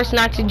good force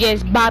not to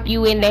just bop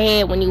you in the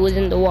head when you was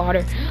in the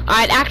water.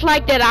 Alright, act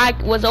like that I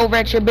was over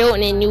at your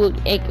building and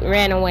it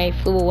ran away,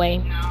 flew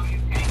away.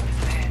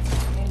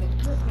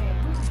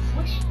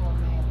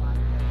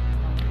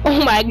 Oh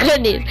my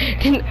goodness.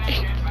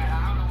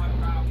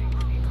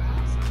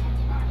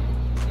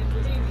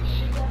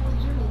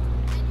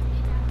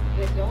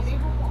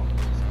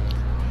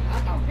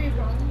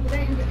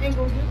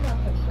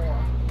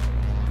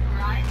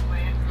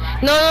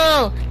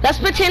 No. Let's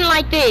pretend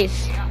like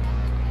this.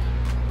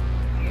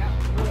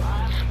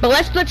 But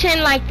let's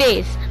pretend like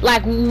this.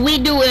 Like we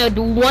do it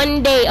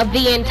one day of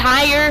the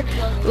entire,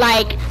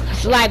 like,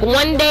 it's like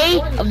 1 day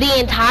of the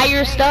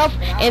entire stuff,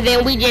 and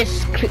then we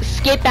just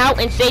skip out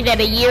and say that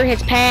a year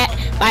has passed,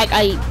 like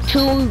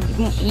 2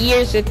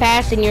 years have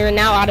passed and you're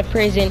now out of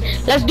prison.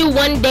 Let's do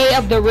 1 day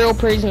of the real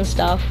prison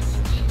stuff.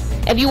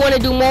 If you want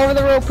to do more of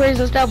the real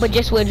prison stuff, but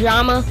just with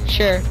drama,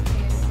 sure.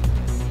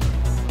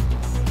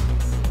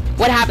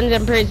 What happens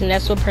in prison?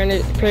 That's what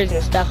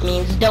prison stuff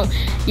means.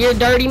 You're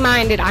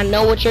dirty-minded. I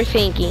know what you're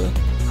thinking.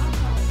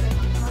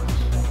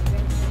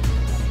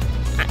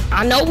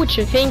 I know what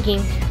you're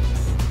thinking.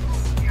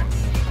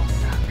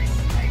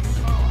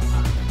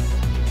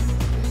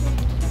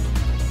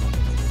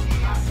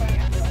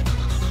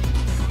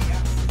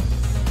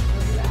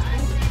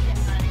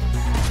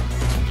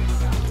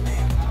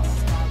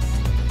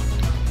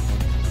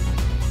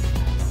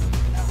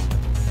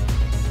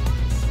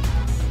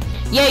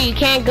 Yeah, you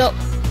can't go.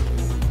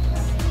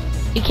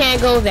 You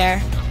can't go there.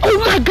 Oh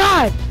my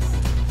God!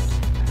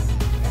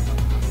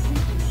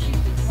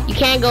 You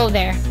can't go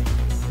there.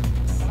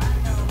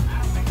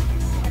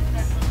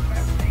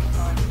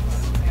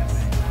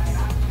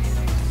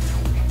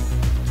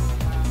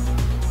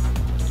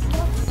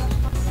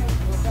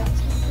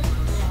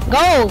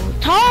 Go!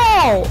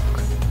 Talk!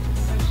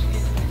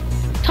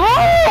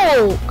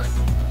 Talk!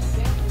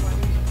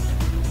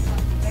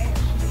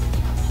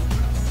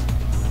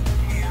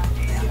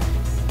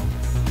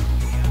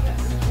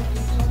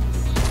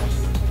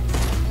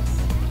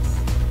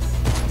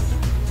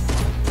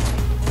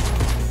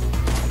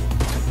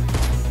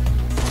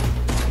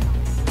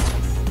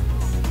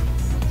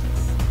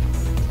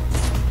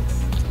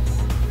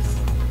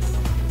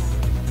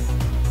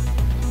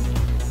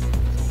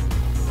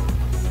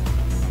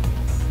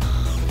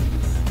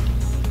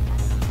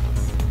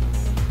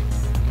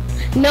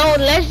 No,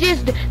 let's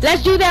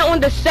do that on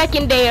the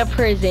 2nd day of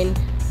prison.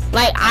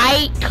 Like,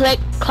 I click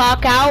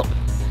clock out.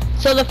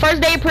 So the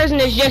 1st day of prison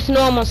is just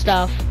normal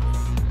stuff.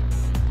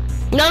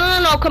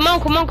 No, come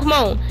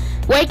on.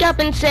 Wake up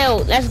in cell.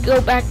 Let's go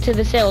back to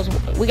the cells.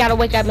 We gotta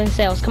wake up in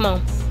cells, come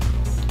on.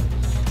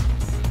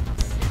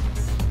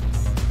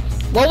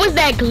 What was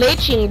that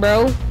glitching,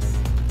 bro?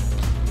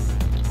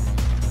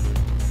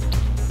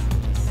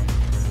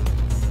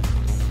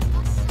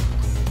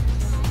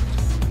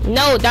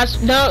 No,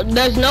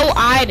 there's no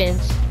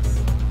items.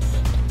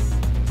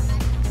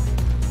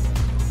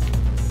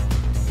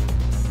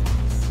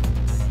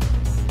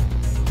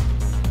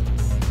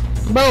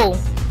 Bro,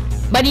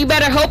 but you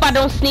better hope I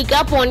don't sneak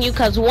up on you,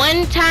 cause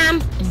one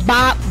time,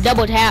 bop,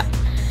 double tap.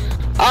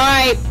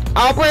 Alright,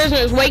 all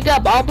prisoners wake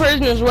up, all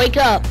prisoners wake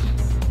up.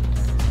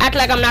 Act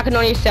like I'm knocking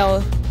on your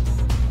cell.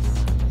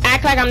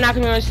 Act like I'm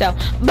knocking on your cell.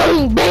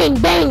 Bang, bang,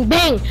 bang,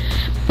 bang.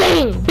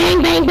 Bang,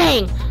 bang, bang,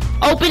 bang.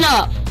 Open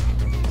up.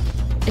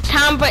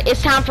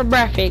 It's time for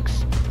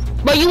breakfast.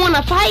 But you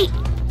wanna fight?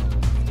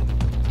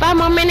 5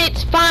 more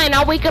minutes, fine.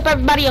 I'll wake up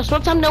everybody else.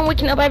 Once I'm done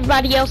waking up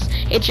everybody else,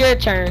 it's your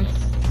turn.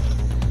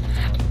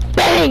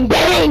 Bang,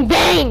 bang,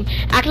 bang.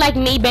 Act like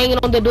me banging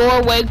on the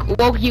door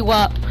woke you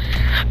up.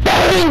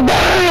 Bang,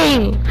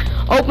 bang.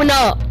 Open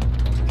up.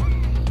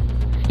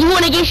 You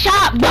wanna get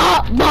shot?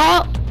 Bop,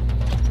 bop.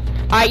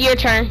 Alright, your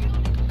turn.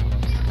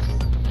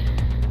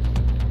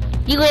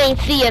 You ain't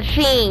see a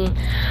thing.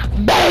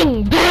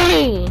 Bang,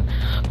 bang.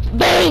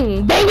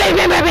 Bang, bang, bang,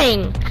 bang, bang,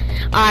 bang.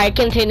 Alright,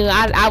 continue.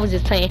 I was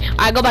just playing.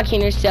 Alright, go back in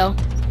your cell.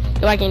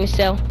 Go back in your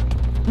cell.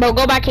 Bro,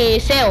 go back in your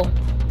cell.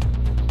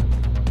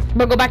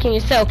 Bro, go back in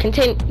your cell.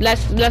 Continue.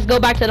 Let's go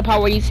back to the part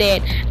where you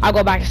said I'll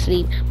go back to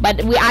sleep. But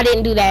I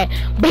didn't do that.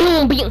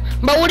 Boom, boom.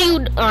 Bro, what are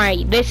you?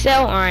 Alright, this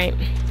cell. Alright.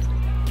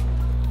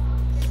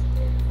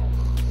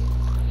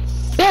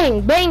 Bang,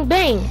 bang,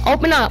 bang.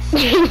 Open up.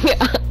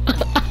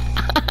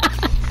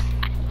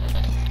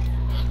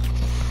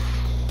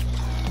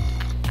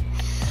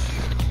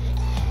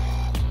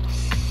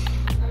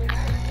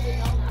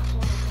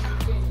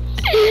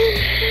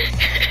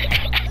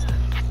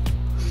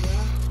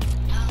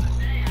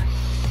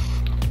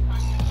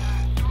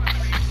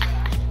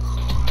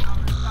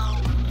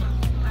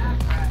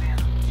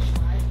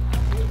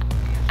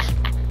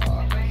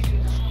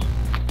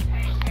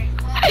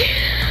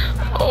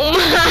 Oh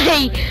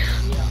my!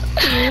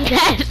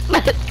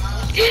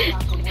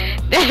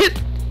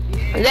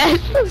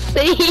 That's the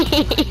sink.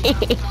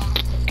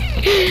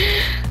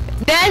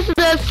 That's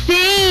the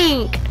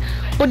sink.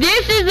 Well,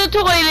 this is the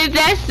toilet.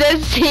 That's the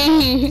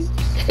sink.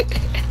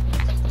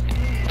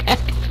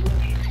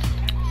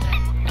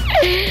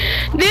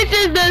 This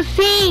is the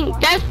sink.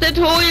 That's the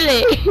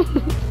toilet.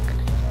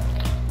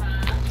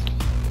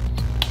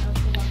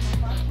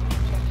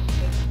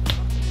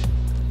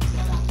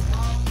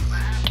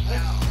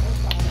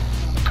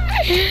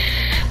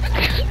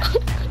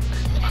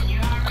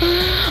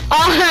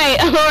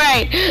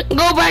 Alright,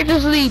 go back to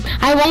sleep.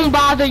 I won't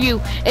bother you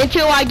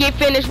until I get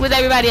finished with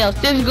everybody else.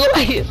 Just go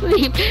back to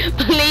sleep.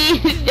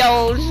 Please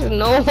don't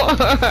snore.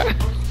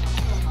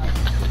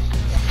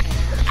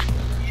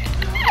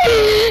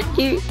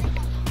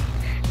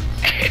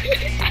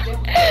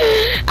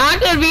 I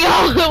could be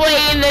all the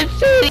way in the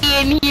city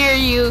and hear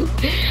you.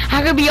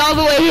 I could be all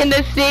the way in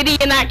the city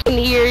and I can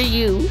hear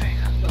you.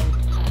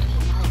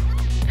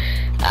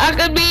 I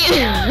could be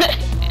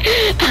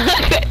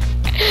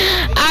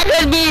I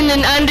could be in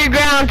an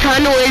underground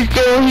tunnel and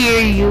still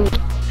hear you.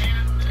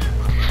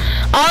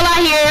 All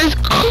I hear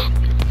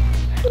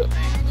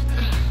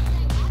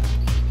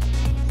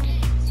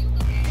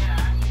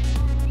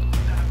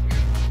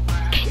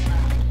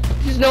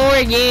is snore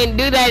again.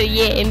 Do that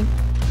again.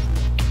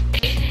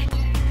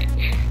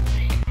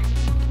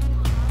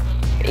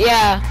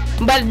 Yeah,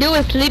 but do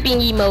a sleeping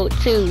emote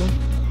too.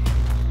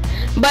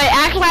 But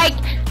act like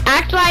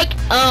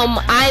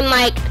I'm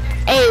like,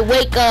 hey,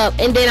 wake up,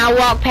 and then I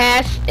walk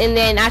past, and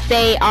then I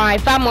say, all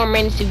right, 5 more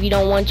minutes if you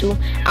don't want to.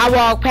 I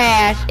walk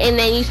past, and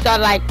then you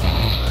start like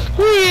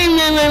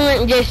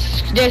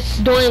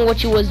just doing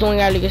what you was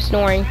doing earlier,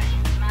 snoring.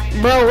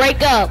 Bro,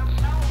 wake up.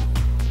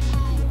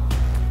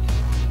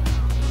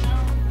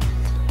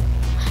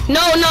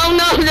 No,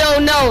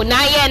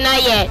 not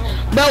yet.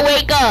 Bro,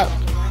 wake up.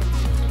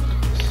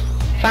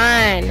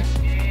 Fine.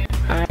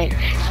 Alright.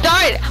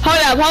 Start.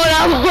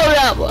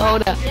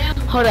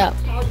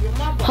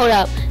 Hold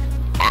up.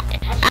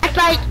 Act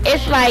like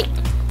it's like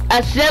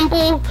a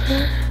simple,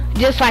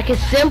 just like a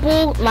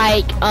simple,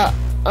 like a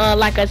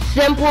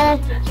simple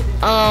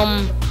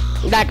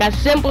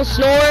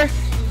snore.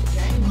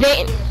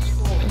 Then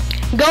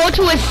go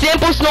to a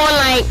simple snore,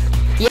 like,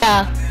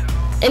 yeah.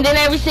 And then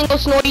every single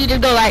snore you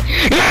just go like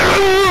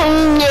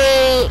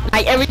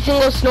every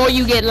single snore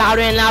you get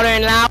louder and louder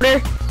and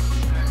louder.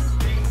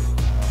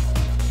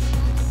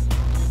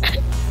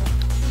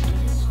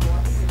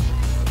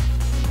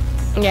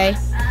 Okay.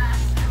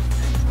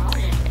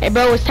 Hey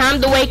bro, it's time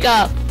to wake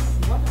up.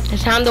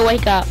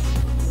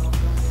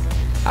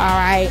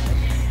 Alright.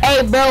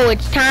 Hey bro,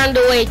 it's time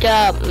to wake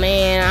up,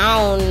 man. I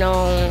don't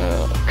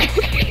know.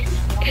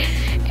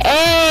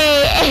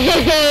 Hey.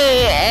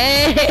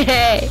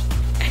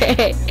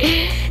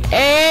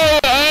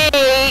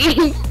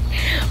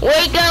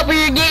 Wake up or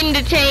you're getting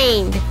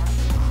detained.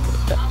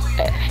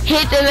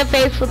 Hit in the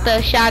face with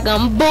the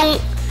shotgun. Boom.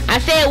 I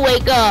said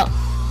wake up.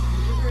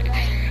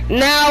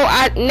 Now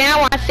I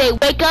say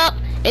wake up,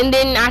 and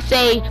then I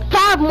say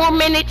 5 more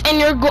minutes, and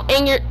you're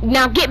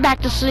now get back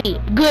to sleep.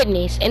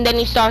 Goodness. And then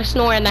you start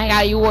snoring like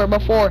how you were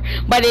before,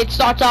 but it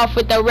starts off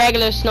with a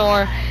regular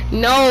snore.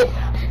 No,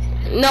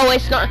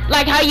 it's not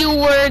like how you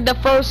were the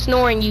first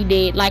snoring you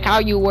did, like how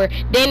you were.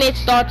 Then it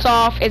starts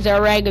off as a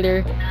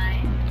regular.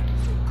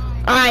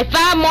 Alright,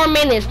 5 more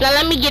minutes. Now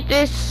let me get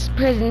this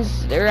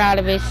prisoner out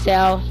of his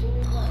cell.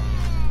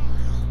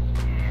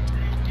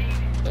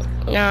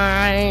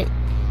 Alright.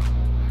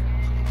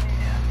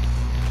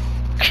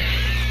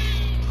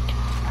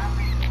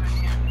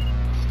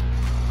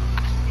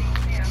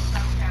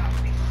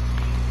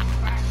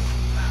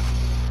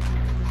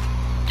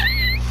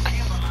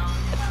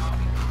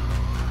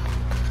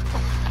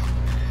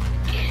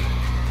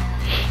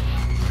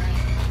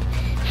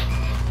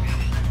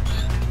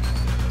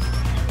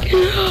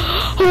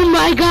 Oh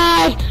my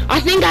god, I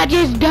think I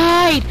just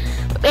died.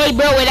 Hey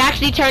bro, it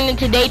actually turned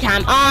into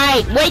daytime.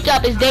 Alright, wake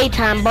up, it's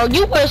daytime, bro.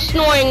 You were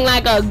snoring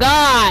like a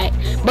god.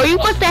 Bro, you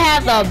must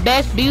have had the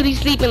best beauty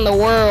sleep in the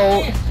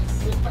world.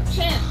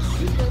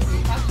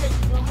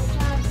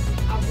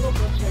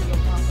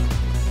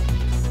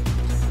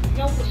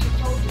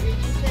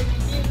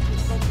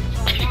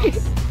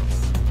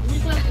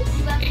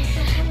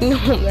 No,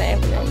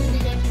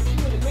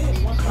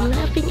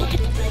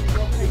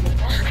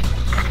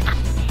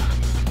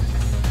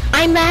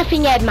 I'm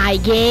laughing at my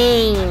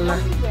game.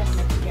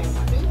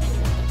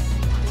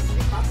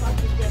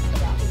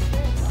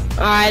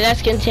 Alright,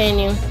 let's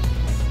continue.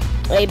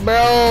 Hey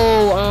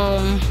bro,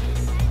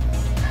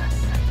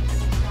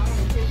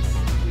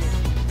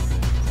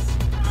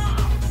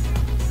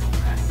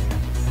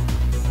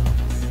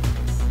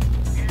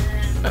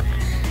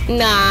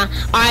 nah.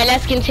 Alright,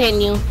 let's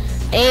continue.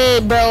 Hey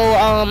bro,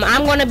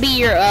 I'm gonna be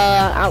your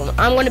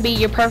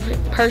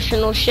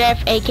personal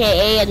chef,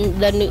 aka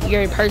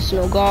your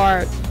personal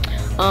guard.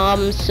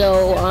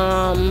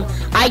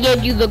 I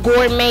gave you the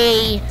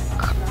gourmet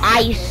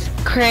ice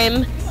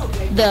cream,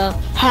 the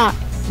hot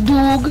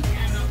dog,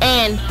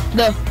 and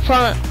the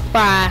front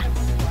fry,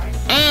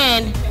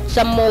 and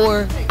some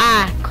more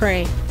ice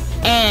cream,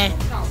 and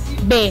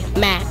Big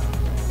Mac.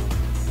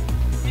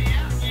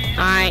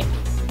 Alright.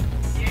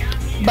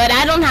 But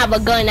I don't have a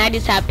gun, I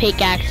just have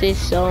pickaxes,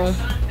 so.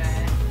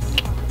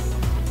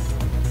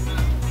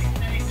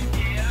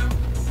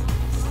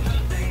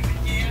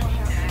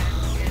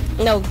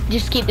 No,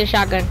 just keep the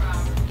shotgun.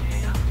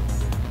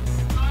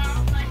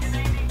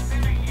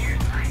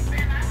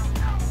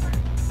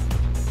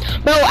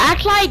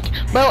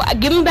 Bro,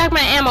 give me back my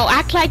ammo.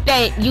 Act like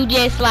that you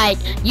just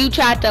you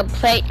tried to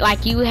play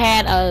like you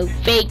had a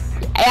fake,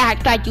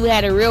 act like you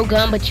had a real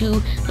gun, but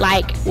you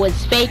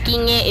was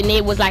faking it, and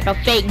it was like a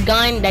fake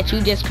gun that you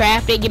just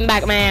crafted. Give me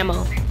back my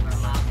ammo.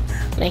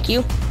 Thank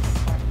you.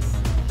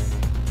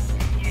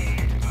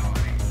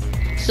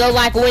 So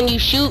like when you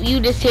shoot, you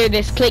just hear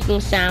this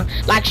clicking sound,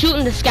 like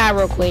shooting the sky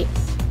real quick.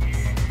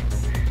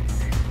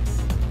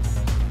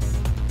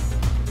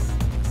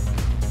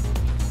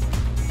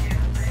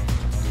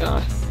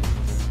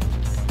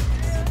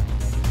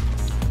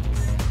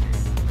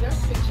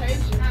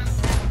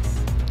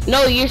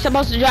 No, you're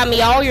supposed to drop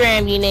me all your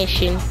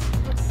ammunition.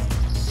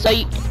 So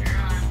you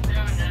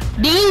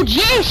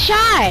just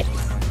shot.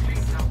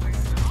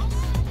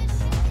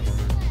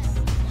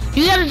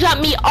 You gotta drop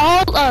me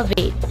all of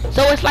it.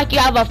 So it's like you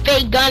have a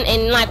fake gun,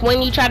 and like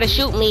when you try to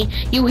shoot me,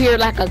 you hear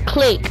like a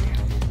click.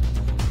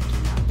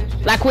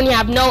 Like when you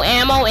have no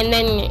ammo, and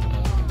then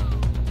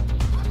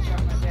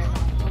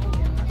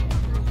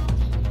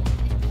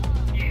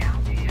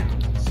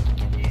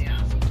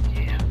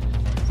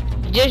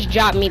just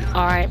drop me.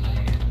 Alright.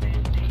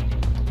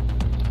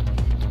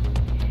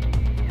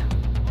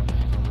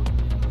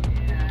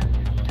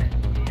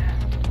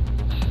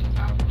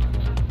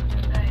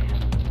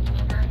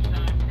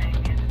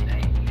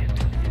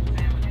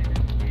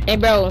 Hey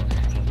bro,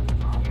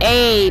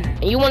 hey,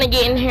 you wanna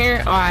get in here?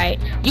 Alright,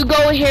 you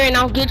go in here and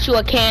I'll get you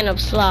a can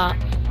of slop.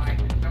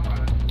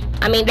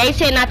 I mean, they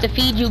say not to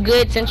feed you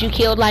good since you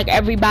killed like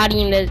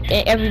everybody in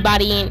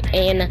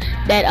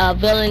that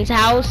villain's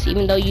house,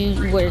 even though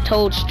you were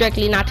told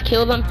strictly not to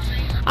kill them.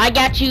 I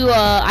got you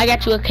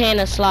a can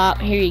of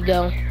slop. Here you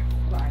go.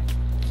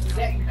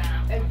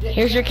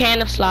 Here's your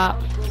can of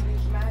slop.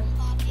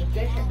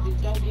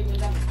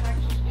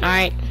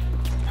 Alright,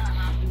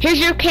 here's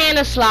your can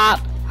of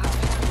slop.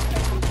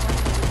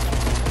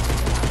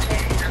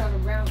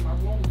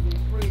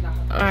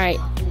 Alright.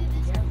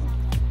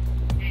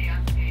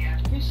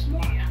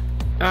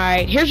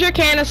 Alright, here's your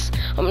can of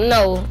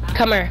no,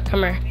 come here.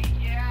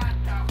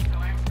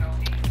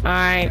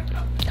 Alright,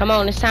 come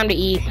on, it's time to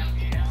eat.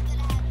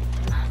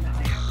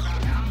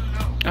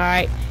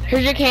 Alright,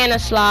 here's your can of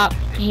slop.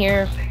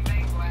 Here's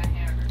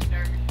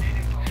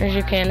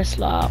your can of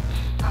slop.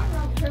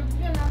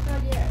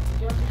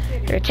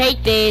 Here,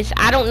 take this.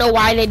 I don't know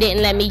why they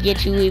didn't let me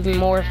get you even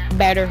more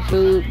better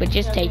food, but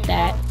just take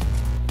that.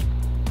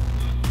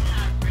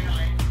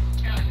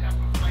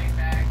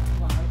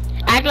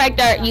 Act like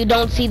that you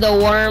don't see the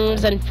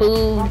worms and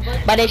food,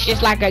 but it's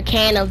just like a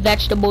can of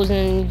vegetables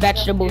and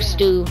vegetable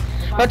stew.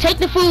 Bro, take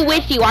the food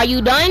with you. Are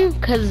you done?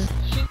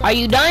 Are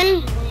you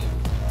done?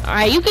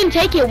 Alright, you can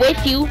take it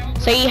with you,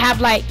 so you have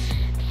like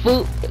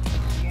food.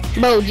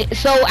 Bro,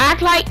 so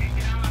act like,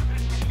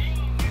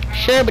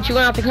 sure, but you're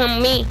gonna have to come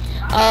with me.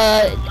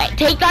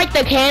 Take like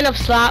the can of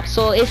slop,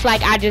 so it's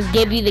like I just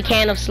give you the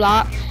can of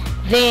slop,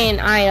 then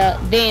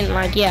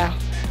like, yeah.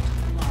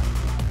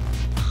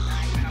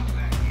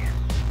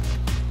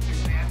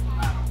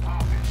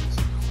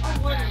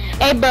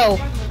 Hey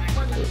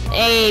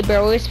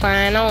bro, it's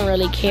fine. I don't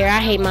really care. I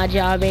hate my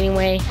job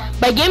anyway.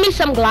 But give me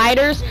some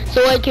gliders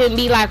so it can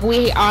be like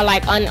we are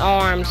like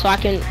unarmed, so I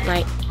can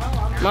like.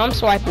 Mom's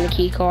swiping the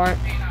key card.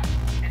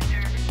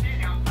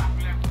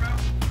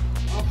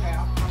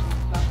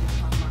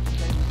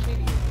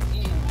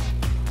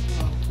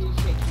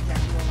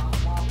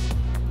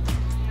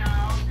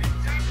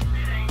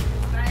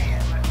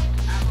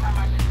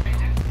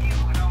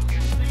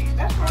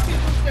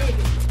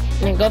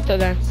 And go through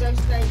there.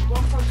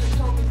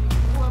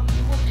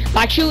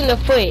 Like shooting the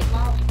foot.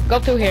 Go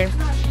through here.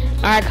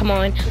 Alright, come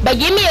on. But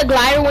give me a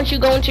glider once you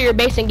go into your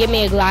base, and give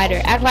me a glider.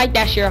 Act like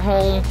that's your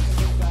home.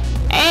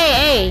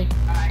 Hey,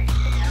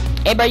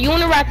 bro, you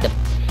wanna rock the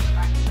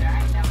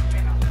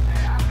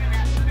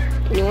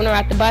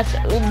bus?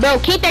 Bro,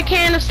 keep that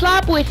can of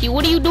slop with you.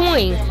 What are you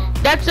doing?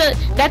 That's an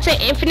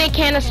infinite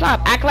can of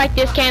slop. Act like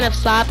this can of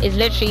slop is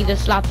literally the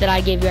slop that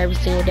I give you every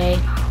single day.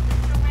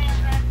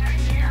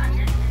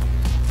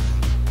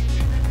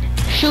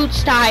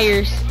 Shoots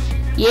tires.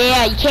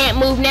 Yeah, you can't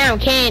move now,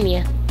 can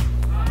you?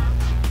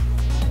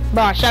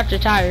 Bro, I shot your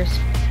tires.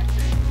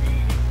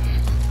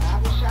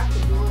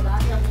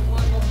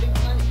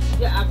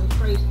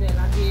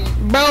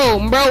 Bro,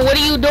 what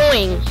are you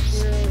doing?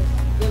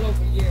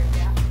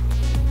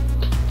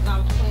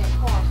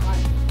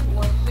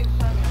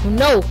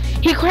 No,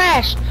 he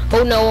crashed.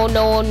 Oh no.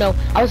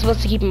 I was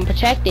supposed to keep him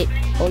protected.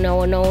 Oh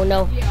no.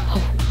 Oh,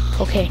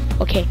 okay.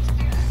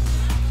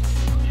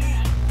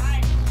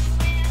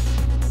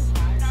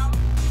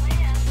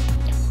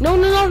 No.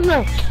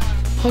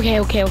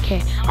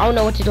 Okay. I don't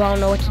know what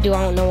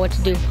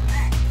to do.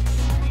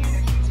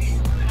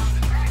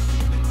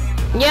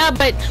 Yeah,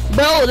 but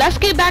bro, let's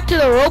get back to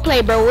the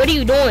roleplay, bro. What are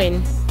you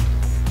doing?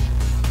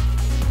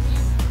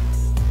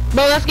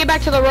 Bro, let's get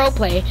back to the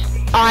roleplay.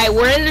 Alright,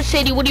 we're in the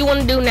city. What do you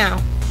want to do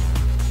now?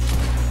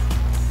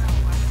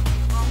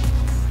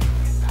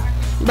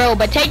 Bro,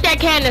 but take that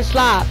can of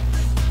slop.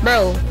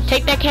 Bro,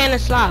 take that can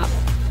of slop.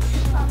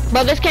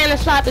 Bro, this can of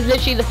slop is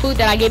literally the food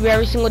that I give you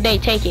every single day.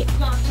 Take it.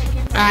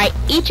 Alright,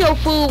 eat your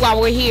food while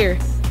we're here.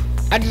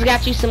 I just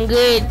got you some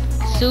good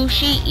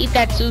sushi. Eat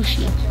that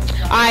sushi.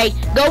 Alright,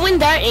 go in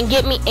there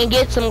and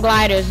get some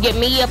gliders. Get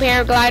me a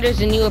pair of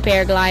gliders and you a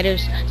pair of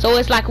gliders. So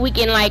it's like we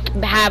can like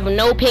have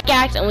no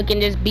pickaxe and we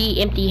can just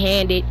be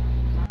empty-handed.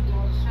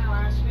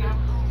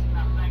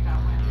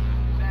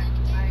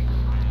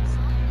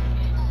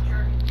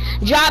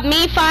 Drop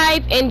me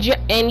 5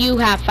 and you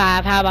have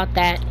 5. How about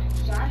that?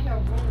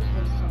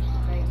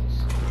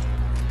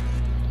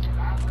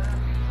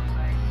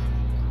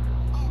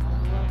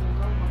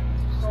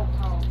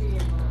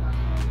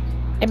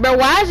 Hey bro,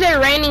 why is it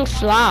raining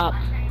slop?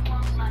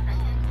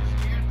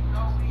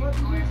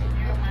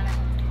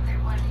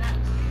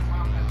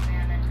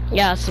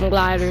 Yeah, some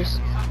gliders.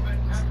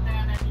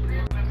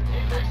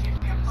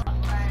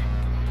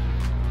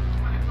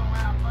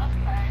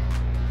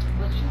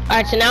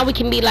 Alright, so now we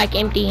can be like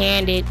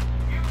empty-handed.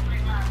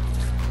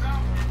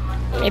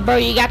 Hey bro,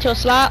 you got your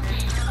slop?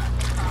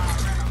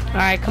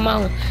 Alright, come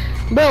on.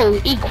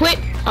 Bro, equip.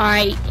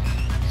 Alright.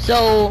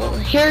 So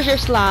here's your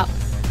slop.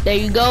 There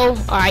you go.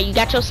 Alright, you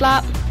got your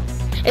slop?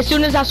 As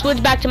soon as I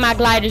switch back to my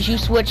gliders, you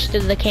switch to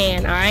the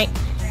can, alright?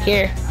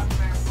 Here.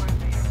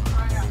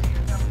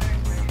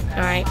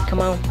 Alright, come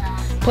on.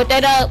 Put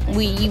that up.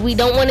 We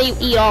don't want to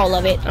eat all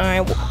of it.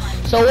 Alright.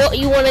 So what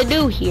you want to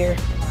do here?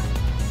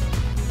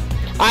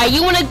 Alright,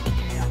 you want to...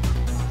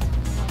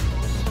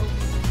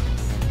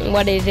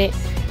 What is it?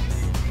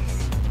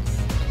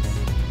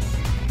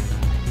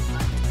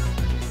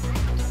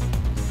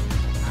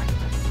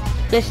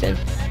 Listen.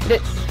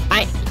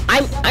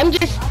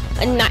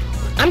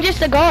 I'm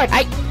just a guard.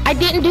 I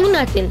didn't do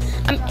nothing.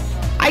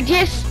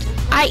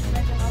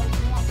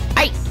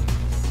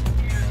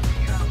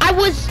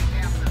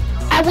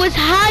 I was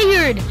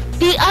hired.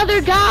 The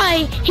other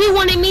guy, he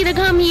wanted me to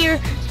come here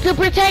to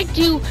protect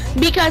you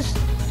because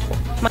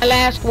my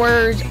last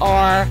words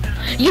are,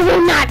 you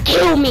will not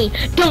kill me.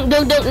 Don't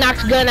knock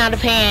the gun out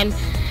of hand.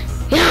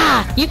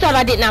 Ah, you thought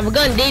I didn't have a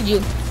gun, did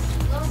you?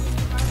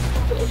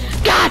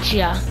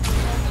 Gotcha.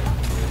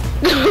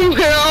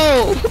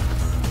 Bro.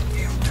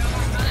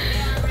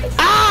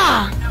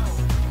 Ah.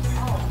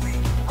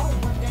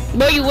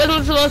 Bro, you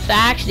wasn't supposed to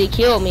actually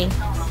kill me.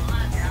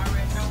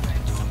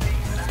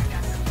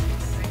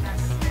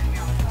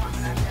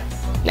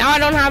 Now I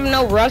don't have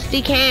no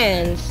rusty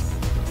cans.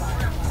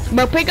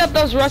 Bro, pick up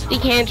those rusty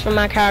cans from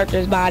my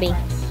character's body.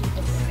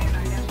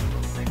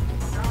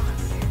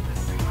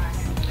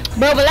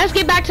 Bro, but let's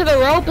get back to the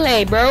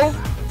roleplay, bro.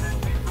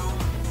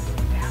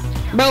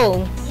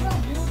 Bro.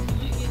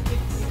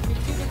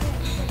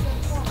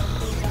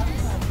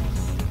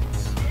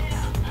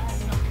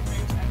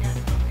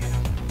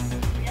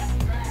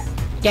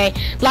 Okay,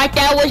 like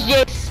that was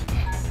just...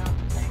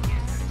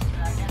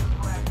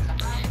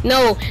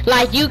 No,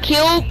 like you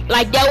killed,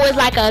 like that was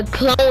like a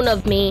clone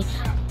of me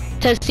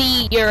to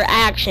see your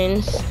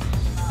actions.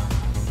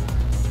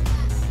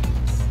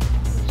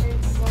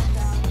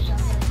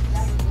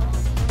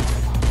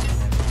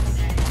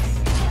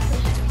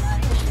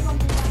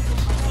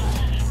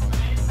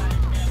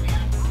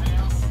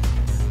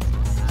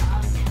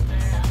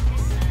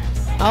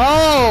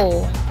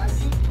 Oh.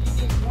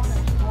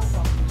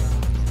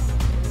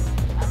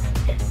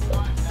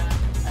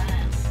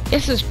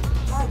 This is...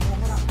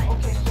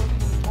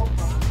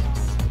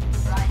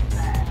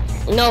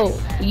 No,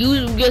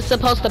 you're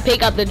supposed to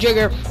pick up the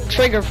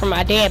trigger from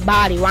my dead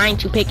body. Why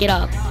ain't you pick it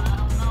up?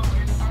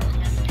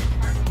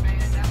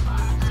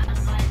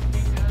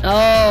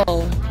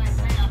 Oh.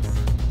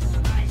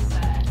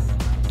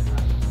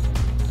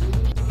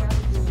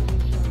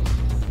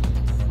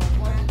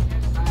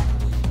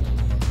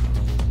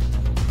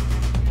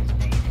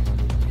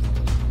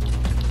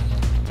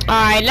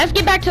 Alright, let's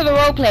get back to the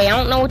roleplay. I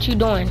don't know what you're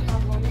doing.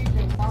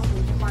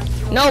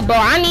 No, bro,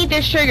 I need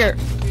this trigger.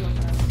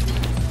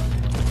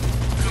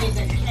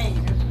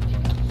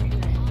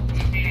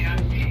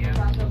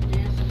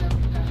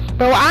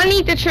 Bro, I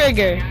need the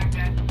trigger.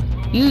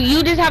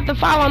 You just have to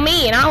follow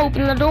me and I'll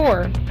open the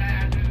door.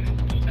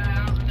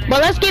 But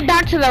let's get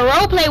back to the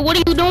roleplay. What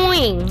are you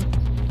doing?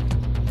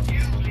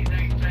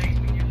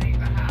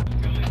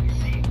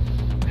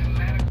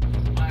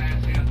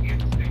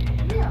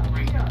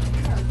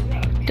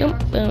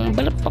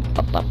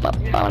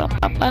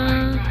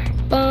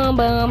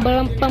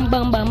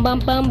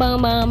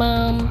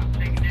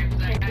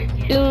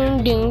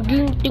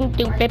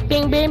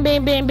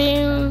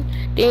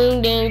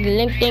 Ding ding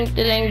ding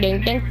ding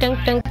ding ding ding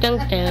ding ding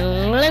ding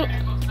ding.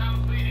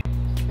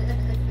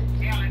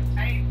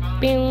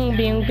 Bing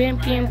bing bing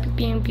bing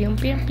bing bing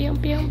bing bing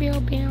bing bing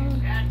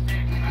bing.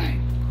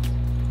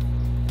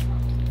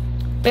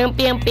 Bing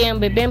bing bing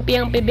bing bing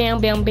bing bing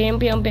bing bing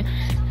bing bing.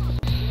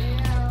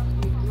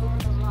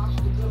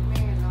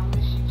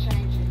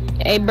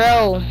 Hey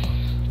bro,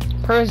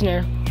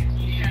 prisoner.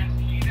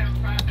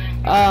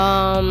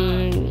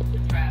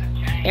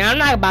 Yeah, I'm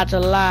not about to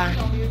lie.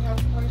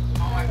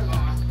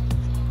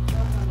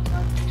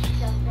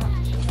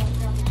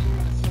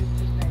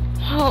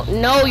 Oh,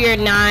 no, you're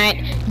not.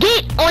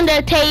 Get on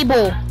the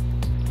table.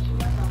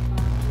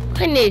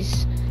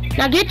 Goodness.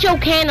 Now get your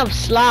can of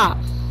slop.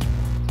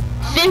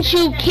 Since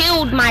you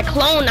killed my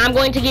clone, I'm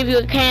going to give you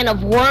a can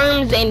of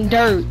worms and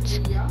dirt.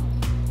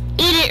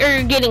 Eat it or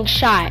you're getting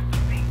shot.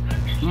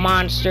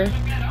 Monster.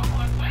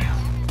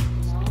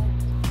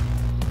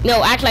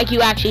 No, act like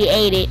you actually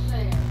ate it.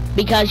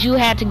 Because you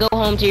had to go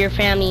home to your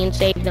family and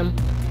save them.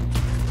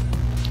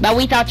 But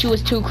we thought you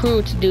was too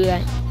cruel to do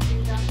that.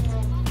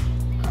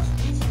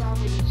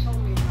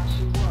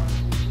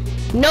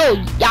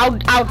 No,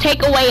 I'll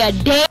take away a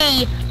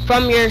day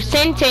from your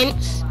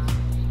sentence.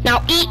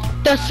 Now eat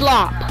the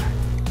slop.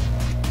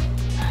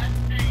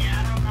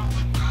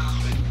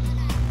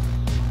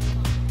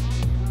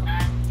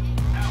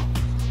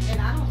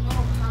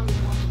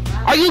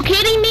 Are you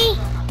kidding me?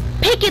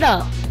 Pick it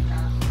up.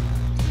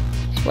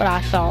 What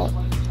I thought.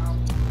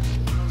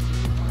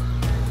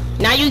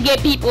 Now you get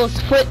people's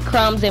foot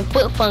crumbs and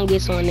foot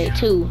fungus on it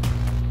too.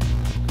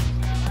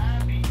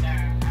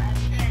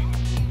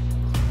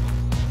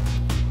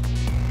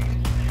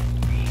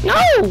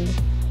 No!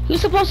 You're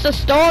supposed to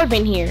starve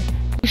in here.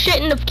 You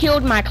shouldn't have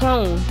killed my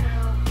clone.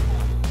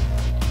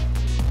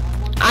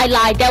 I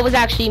lied. That was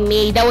actually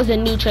me. That was a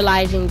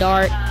neutralizing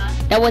dart.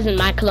 That wasn't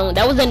my clone.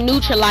 That was a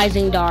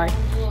neutralizing dart.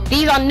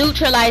 These are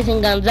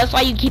neutralizing guns. That's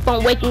why you keep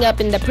on waking up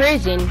in the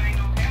prison.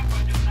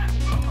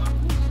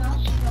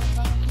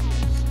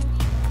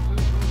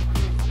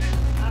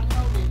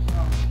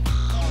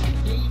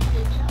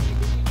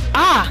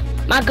 Ah,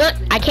 my gun.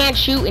 I can't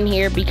shoot in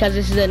here because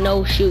this is a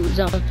no shoot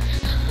zone.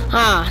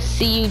 Ah,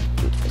 see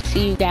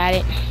you got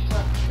it.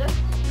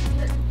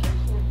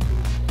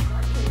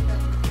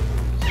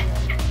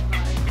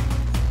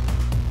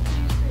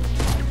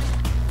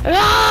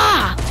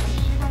 Ah!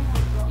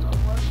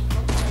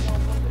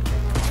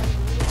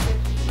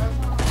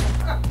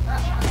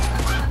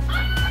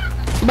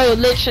 Bro,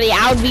 literally,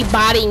 I would be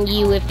botting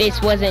you if this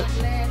wasn't.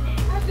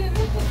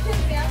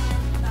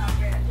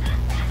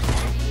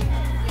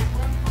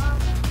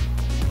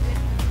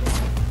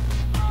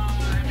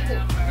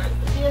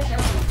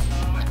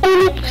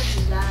 Oops.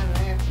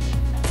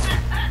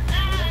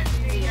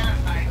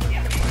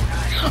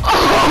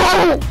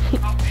 Oh!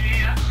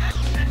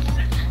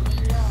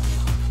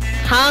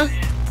 Huh?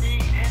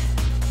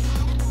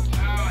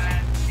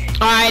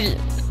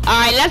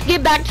 Alright, let's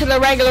get back to the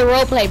regular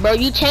roleplay, bro.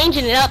 You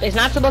changing it up. It's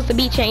not supposed to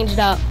be changed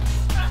up.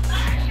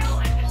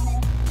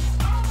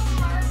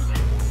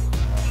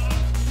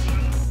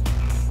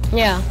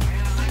 Yeah.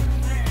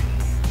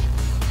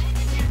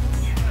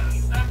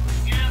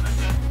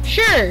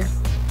 Sure.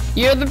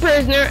 You're the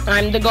prisoner,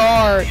 I'm the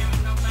guard.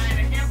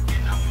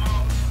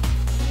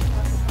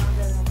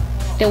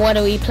 Then what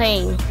are we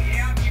playing?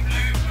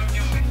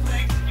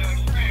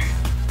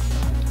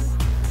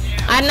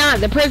 I'm not.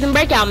 The prison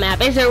breakout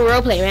map. It's a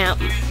roleplay map.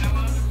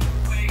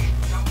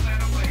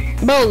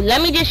 Bro,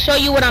 let me just show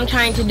you what I'm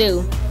trying to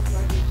do.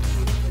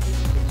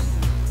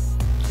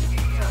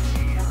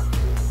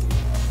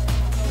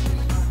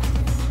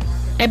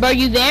 Hey, bro,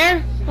 you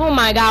there? Oh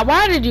my god,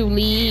 why did you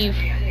leave?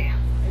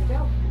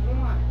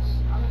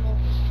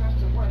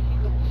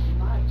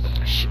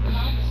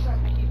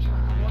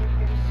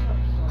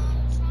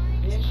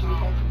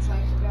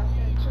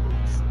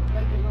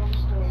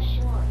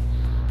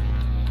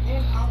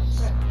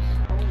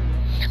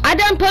 I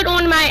done put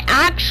on my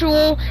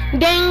actual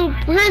dang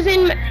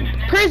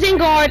prison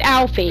guard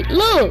outfit.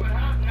 Look,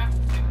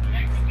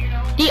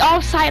 the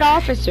off-site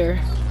officer.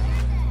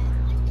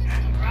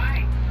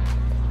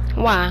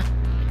 Why?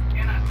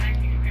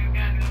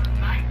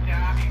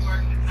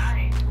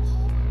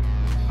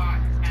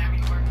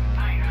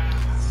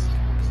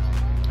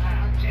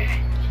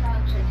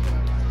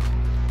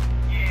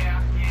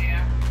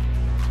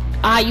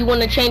 You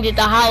want to change it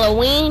to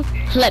Halloween?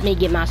 Let me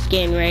get my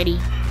skin ready.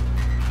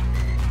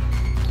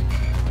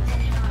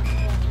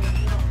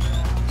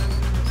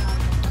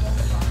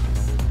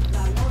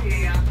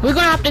 We're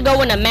gonna have to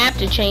go in a map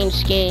to change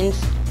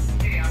skins.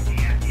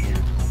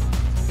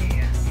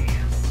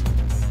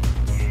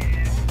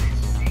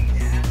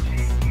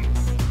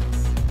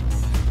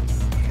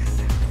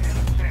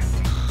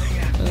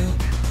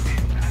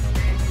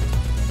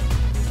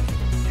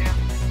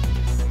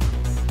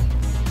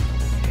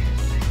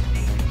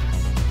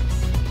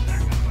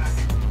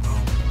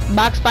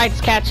 Box fights,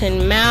 catch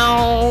and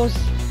mouse.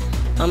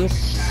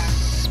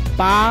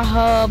 Spa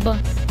hub.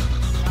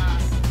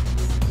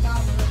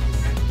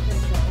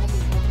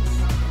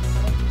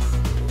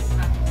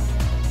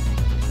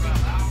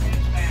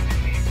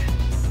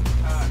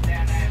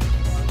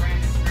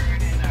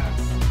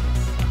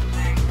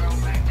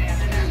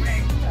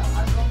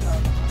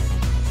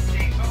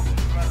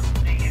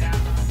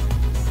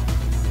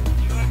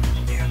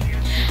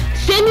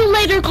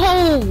 Simulator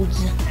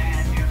codes.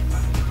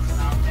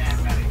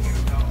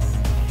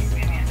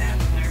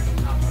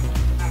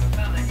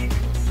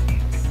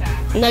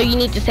 No, you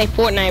need to say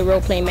Fortnite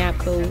roleplay map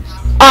codes.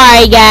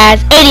 Alright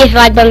guys, 80th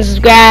like button,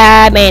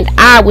 subscribe, and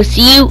I will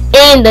see you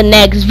in the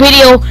next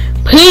video.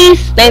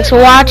 Peace, thanks for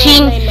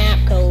watching,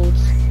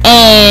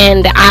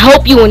 and I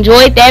hope you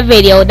enjoyed that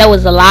video. That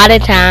was a lot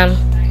of time.